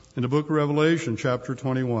in the book of Revelation, chapter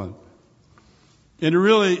 21. And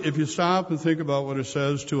really, if you stop and think about what it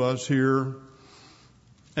says to us here,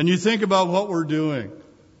 and you think about what we're doing,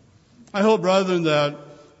 I hope, brethren,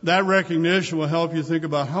 that recognition will help you think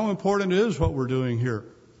about how important it is what we're doing here,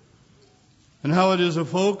 and how it is a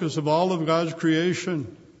focus of all of God's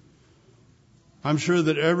creation. I'm sure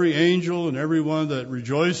that every angel and everyone that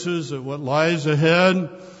rejoices at what lies ahead,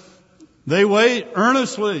 they wait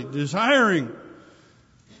earnestly, desiring,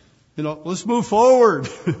 let's move forward.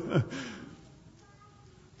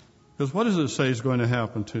 Because what does it say is going to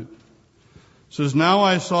happen to? It says, now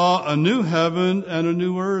I saw a new heaven and a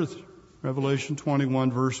new earth. Revelation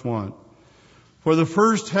 21, verse 1. For the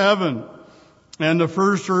first heaven and the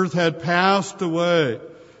first earth had passed away,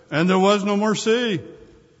 and there was no more sea.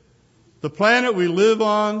 The planet we live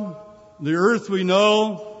on, the earth we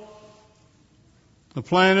know, the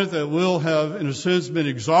planet that will have, in a sense, been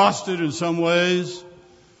exhausted in some ways,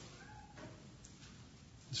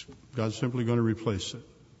 God's simply going to replace it.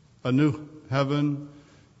 A new heaven,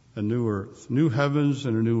 a new earth. New heavens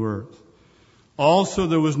and a new earth. Also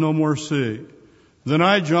there was no more sea. Then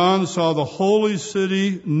I, John, saw the holy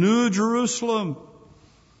city, New Jerusalem.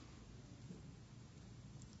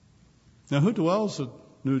 Now who dwells at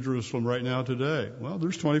New Jerusalem right now today? Well,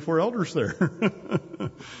 there's 24 elders there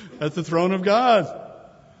at the throne of God.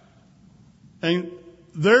 And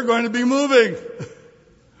they're going to be moving.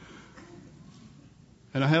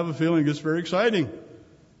 And I have a feeling it's very exciting.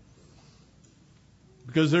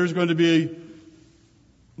 Because there's going to be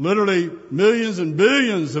literally millions and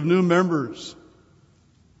billions of new members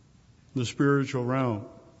in the spiritual realm.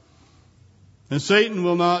 And Satan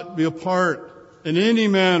will not be a part in any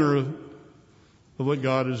manner of what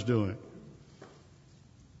God is doing.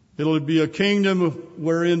 It'll be a kingdom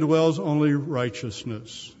wherein dwells only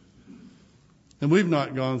righteousness. And we've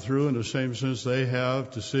not gone through in the same sense they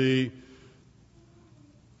have to see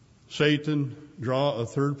Satan draw a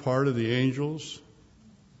third part of the angels.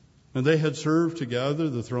 And they had served together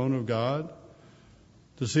the throne of God,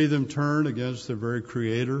 to see them turn against their very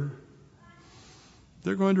Creator.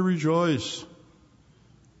 They're going to rejoice.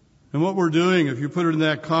 And what we're doing, if you put it in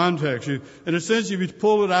that context, in a sense, if you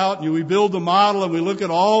pull it out and we build the model and we look at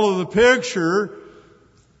all of the picture,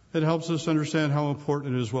 it helps us understand how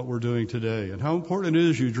important it is what we're doing today, and how important it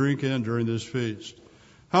is you drink in during this feast.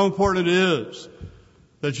 How important it is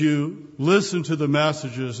that you listen to the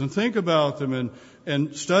messages and think about them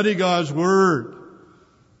and study God's Word.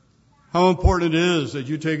 How important it is that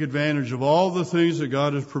you take advantage of all the things that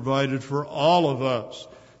God has provided for all of us.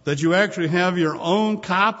 That you actually have your own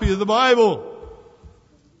copy of the Bible.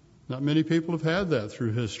 Not many people have had that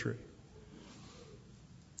through history.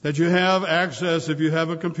 That you have access, if you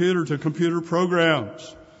have a computer, to computer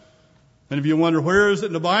programs. And if you wonder where is it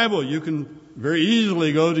in the Bible, you can very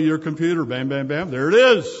easily go to your computer. Bam, bam, bam. There it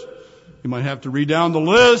is. You might have to read down the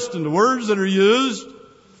list and the words that are used.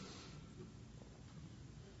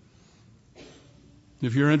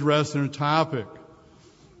 If you're interested in a topic,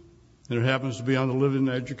 and it happens to be on the Living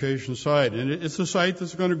Education site, and it's a site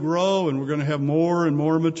that's going to grow, and we're going to have more and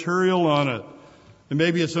more material on it. And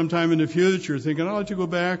maybe at some time in the future, you're thinking, I'll let you go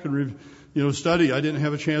back and study. I didn't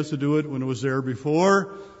have a chance to do it when it was there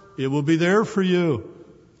before. It will be there for you.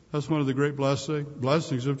 That's one of the great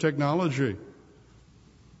blessings of technology.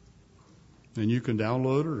 And you can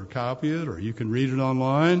download it or copy it, or you can read it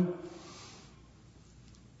online.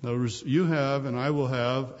 In other words, you have and I will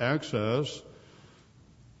have access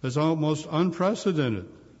It's almost unprecedented.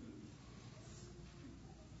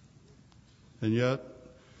 And yet,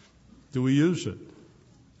 do we use it?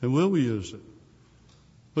 And will we use it?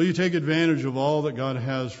 Will you take advantage of all that God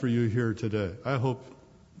has for you here today? I hope,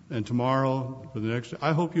 and tomorrow, for the next day,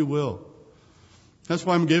 I hope you will. That's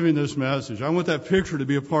why I'm giving this message. I want that picture to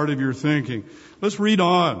be a part of your thinking. Let's read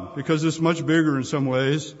on, because it's much bigger in some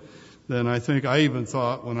ways than I think I even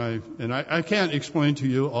thought I can't explain to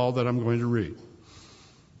you all that I'm going to read.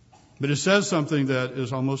 But it says something that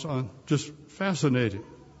is almost just fascinating.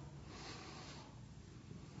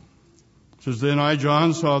 It says, then I,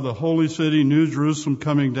 John, saw the holy city, New Jerusalem,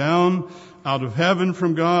 coming down out of heaven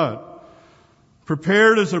from God,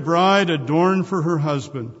 prepared as a bride adorned for her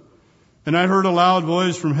husband. And I heard a loud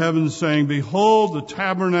voice from heaven saying, behold, the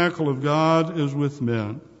tabernacle of God is with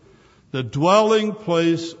men, the dwelling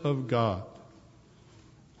place of God.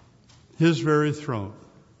 His very throne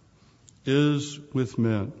is with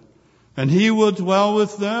men, and he will dwell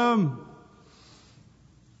with them.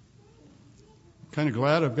 Kind of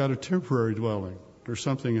glad I've got a temporary dwelling. There's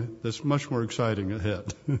something that's much more exciting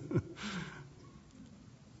ahead.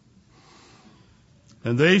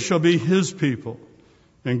 And they shall be his people,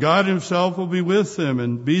 and God himself will be with them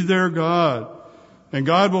and be their God. And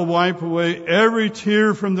God will wipe away every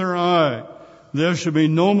tear from their eye. There shall be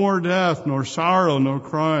no more death, nor sorrow, nor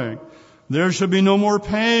crying. There shall be no more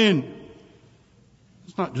pain.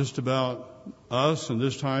 It's not just about us and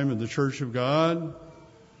this time in the church of God.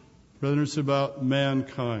 Rather, it's about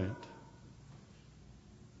mankind.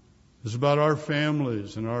 It's about our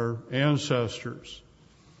families and our ancestors.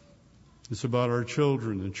 It's about our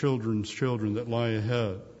children and children's children that lie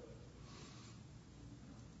ahead.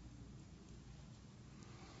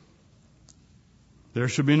 There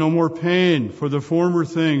shall be no more pain, for the former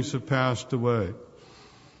things have passed away.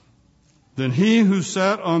 Then he who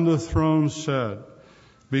sat on the throne said,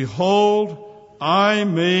 behold, I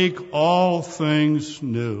make all things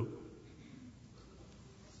new.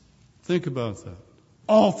 Think about that.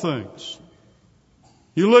 All things.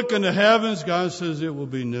 You look in the heavens, God says it will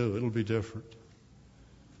be new. It'll be different.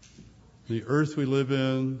 The earth we live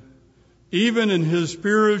in, even in his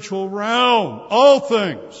spiritual realm, all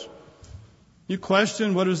things. You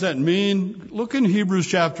question, what does that mean? Look in Hebrews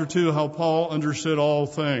chapter 2, how Paul understood all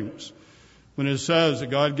things. When it says that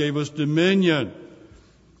God gave us dominion.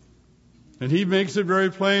 And he makes it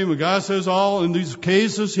very plain. When God says all, in these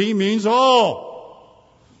cases, he means all.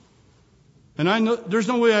 And I know there's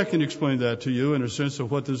no way I can explain that to you in a sense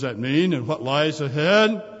of what does that mean and what lies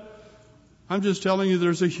ahead. I'm just telling you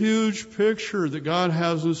there's a huge picture that God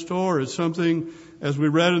has in store. It's something, as we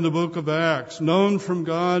read in the book of Acts, known from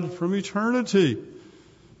God from eternity.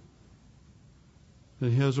 That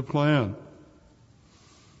he has a plan.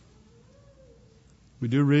 We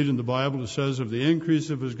do read in the Bible, it says, of the increase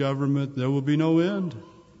of his government, there will be no end.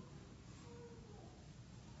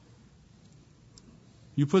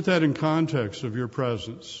 You put that in context of your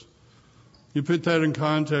presence. You put that in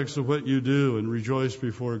context of what you do and rejoice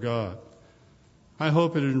before God. I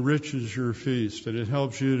hope it enriches your feast and it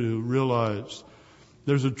helps you to realize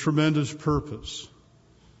there's a tremendous purpose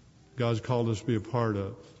God's called us to be a part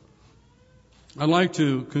of. I'd like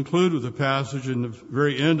to conclude with a passage in the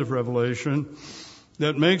very end of Revelation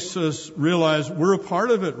that makes us realize we're a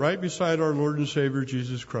part of it right beside our Lord and Savior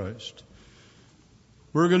Jesus Christ.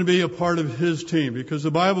 We're going to be a part of his team because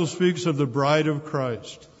the Bible speaks of the bride of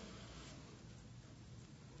Christ.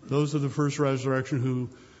 Those of the first resurrection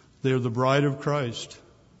they are the bride of Christ.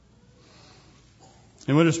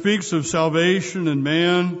 And when it speaks of salvation and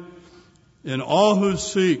man and all who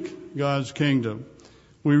seek God's kingdom,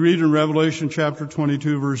 we read in Revelation chapter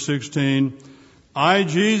 22 verse 16, I,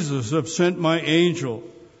 Jesus, have sent my angel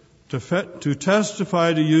to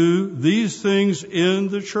testify to you these things in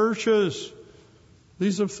the churches.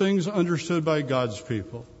 These are things understood by God's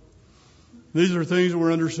people. These are things that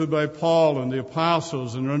were understood by Paul and the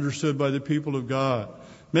apostles and understood by the people of God.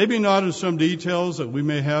 Maybe not in some details that we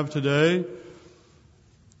may have today,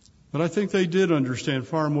 but I think they did understand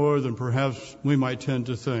far more than perhaps we might tend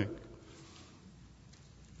to think.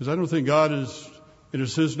 Because I don't think God is, in a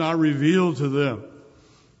sense, not revealed to them.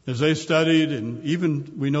 As they studied, and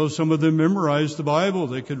even we know some of them memorized the Bible.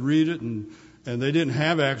 They could read it, and they didn't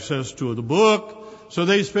have access to the book. So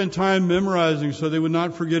they spent time memorizing so they would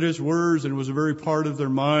not forget his words, and it was a very part of their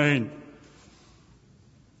mind.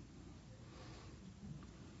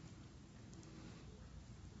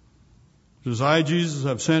 As I, Jesus,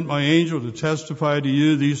 have sent my angel to testify to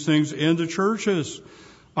you these things in the churches.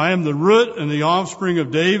 I am the root and the offspring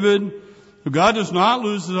of David. But God does not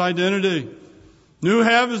lose his identity. New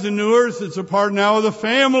heavens and new earth, it's a part now of the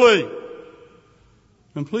family.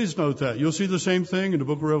 And please note that. You'll see the same thing in the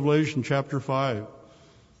book of Revelation, chapter 5,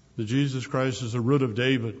 that Jesus Christ is the root of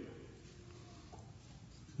David,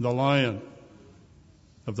 the Lion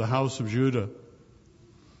of the house of Judah.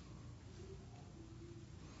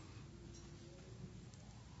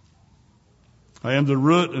 I am the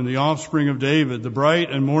root and the offspring of David, the bright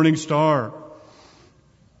and morning star.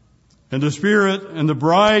 And the Spirit and the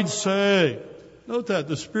bride say, note that,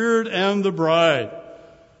 the Spirit and the bride,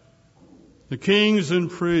 the kings and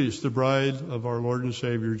priests, the bride of our Lord and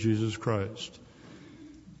Savior Jesus Christ.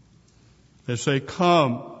 They say,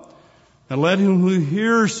 come, and let him who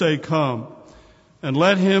hears say, come, and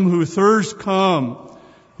let him who thirsts come.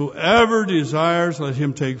 Whoever desires, let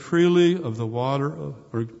him take freely of the water,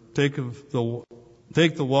 or take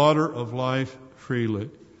the water of life freely.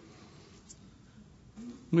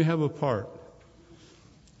 We have a part.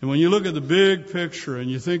 And when you look at the big picture and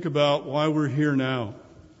you think about why we're here now,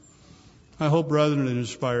 I hope, brethren, it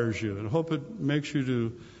inspires you. And I hope it makes you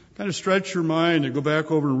to kind of stretch your mind and go back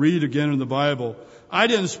over and read again in the Bible. I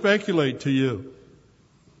didn't speculate to you.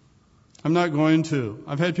 I'm not going to.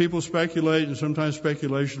 I've had people speculate, and sometimes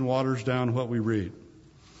speculation waters down what we read.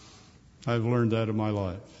 I've learned that in my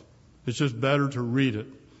life. It's just better to read it.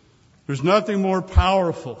 There's nothing more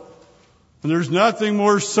powerful, and there's nothing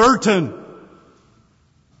more certain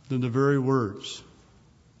than the very words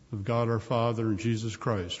of God our Father and Jesus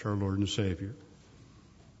Christ, our Lord and Savior.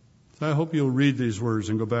 So I hope you'll read these words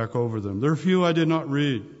and go back over them. There are few I did not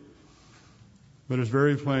read, but it's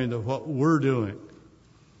very plain that what we're doing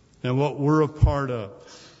and what we're a part of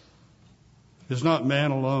is not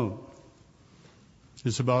man alone.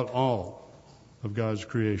 It's about all of God's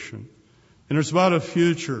creation. And it's about a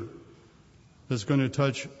future that's going to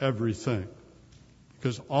touch everything.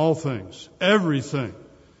 Because all things, everything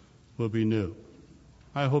will be new.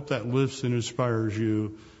 I hope that lifts and inspires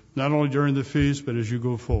you, not only during the feast, but as you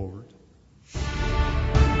go forward.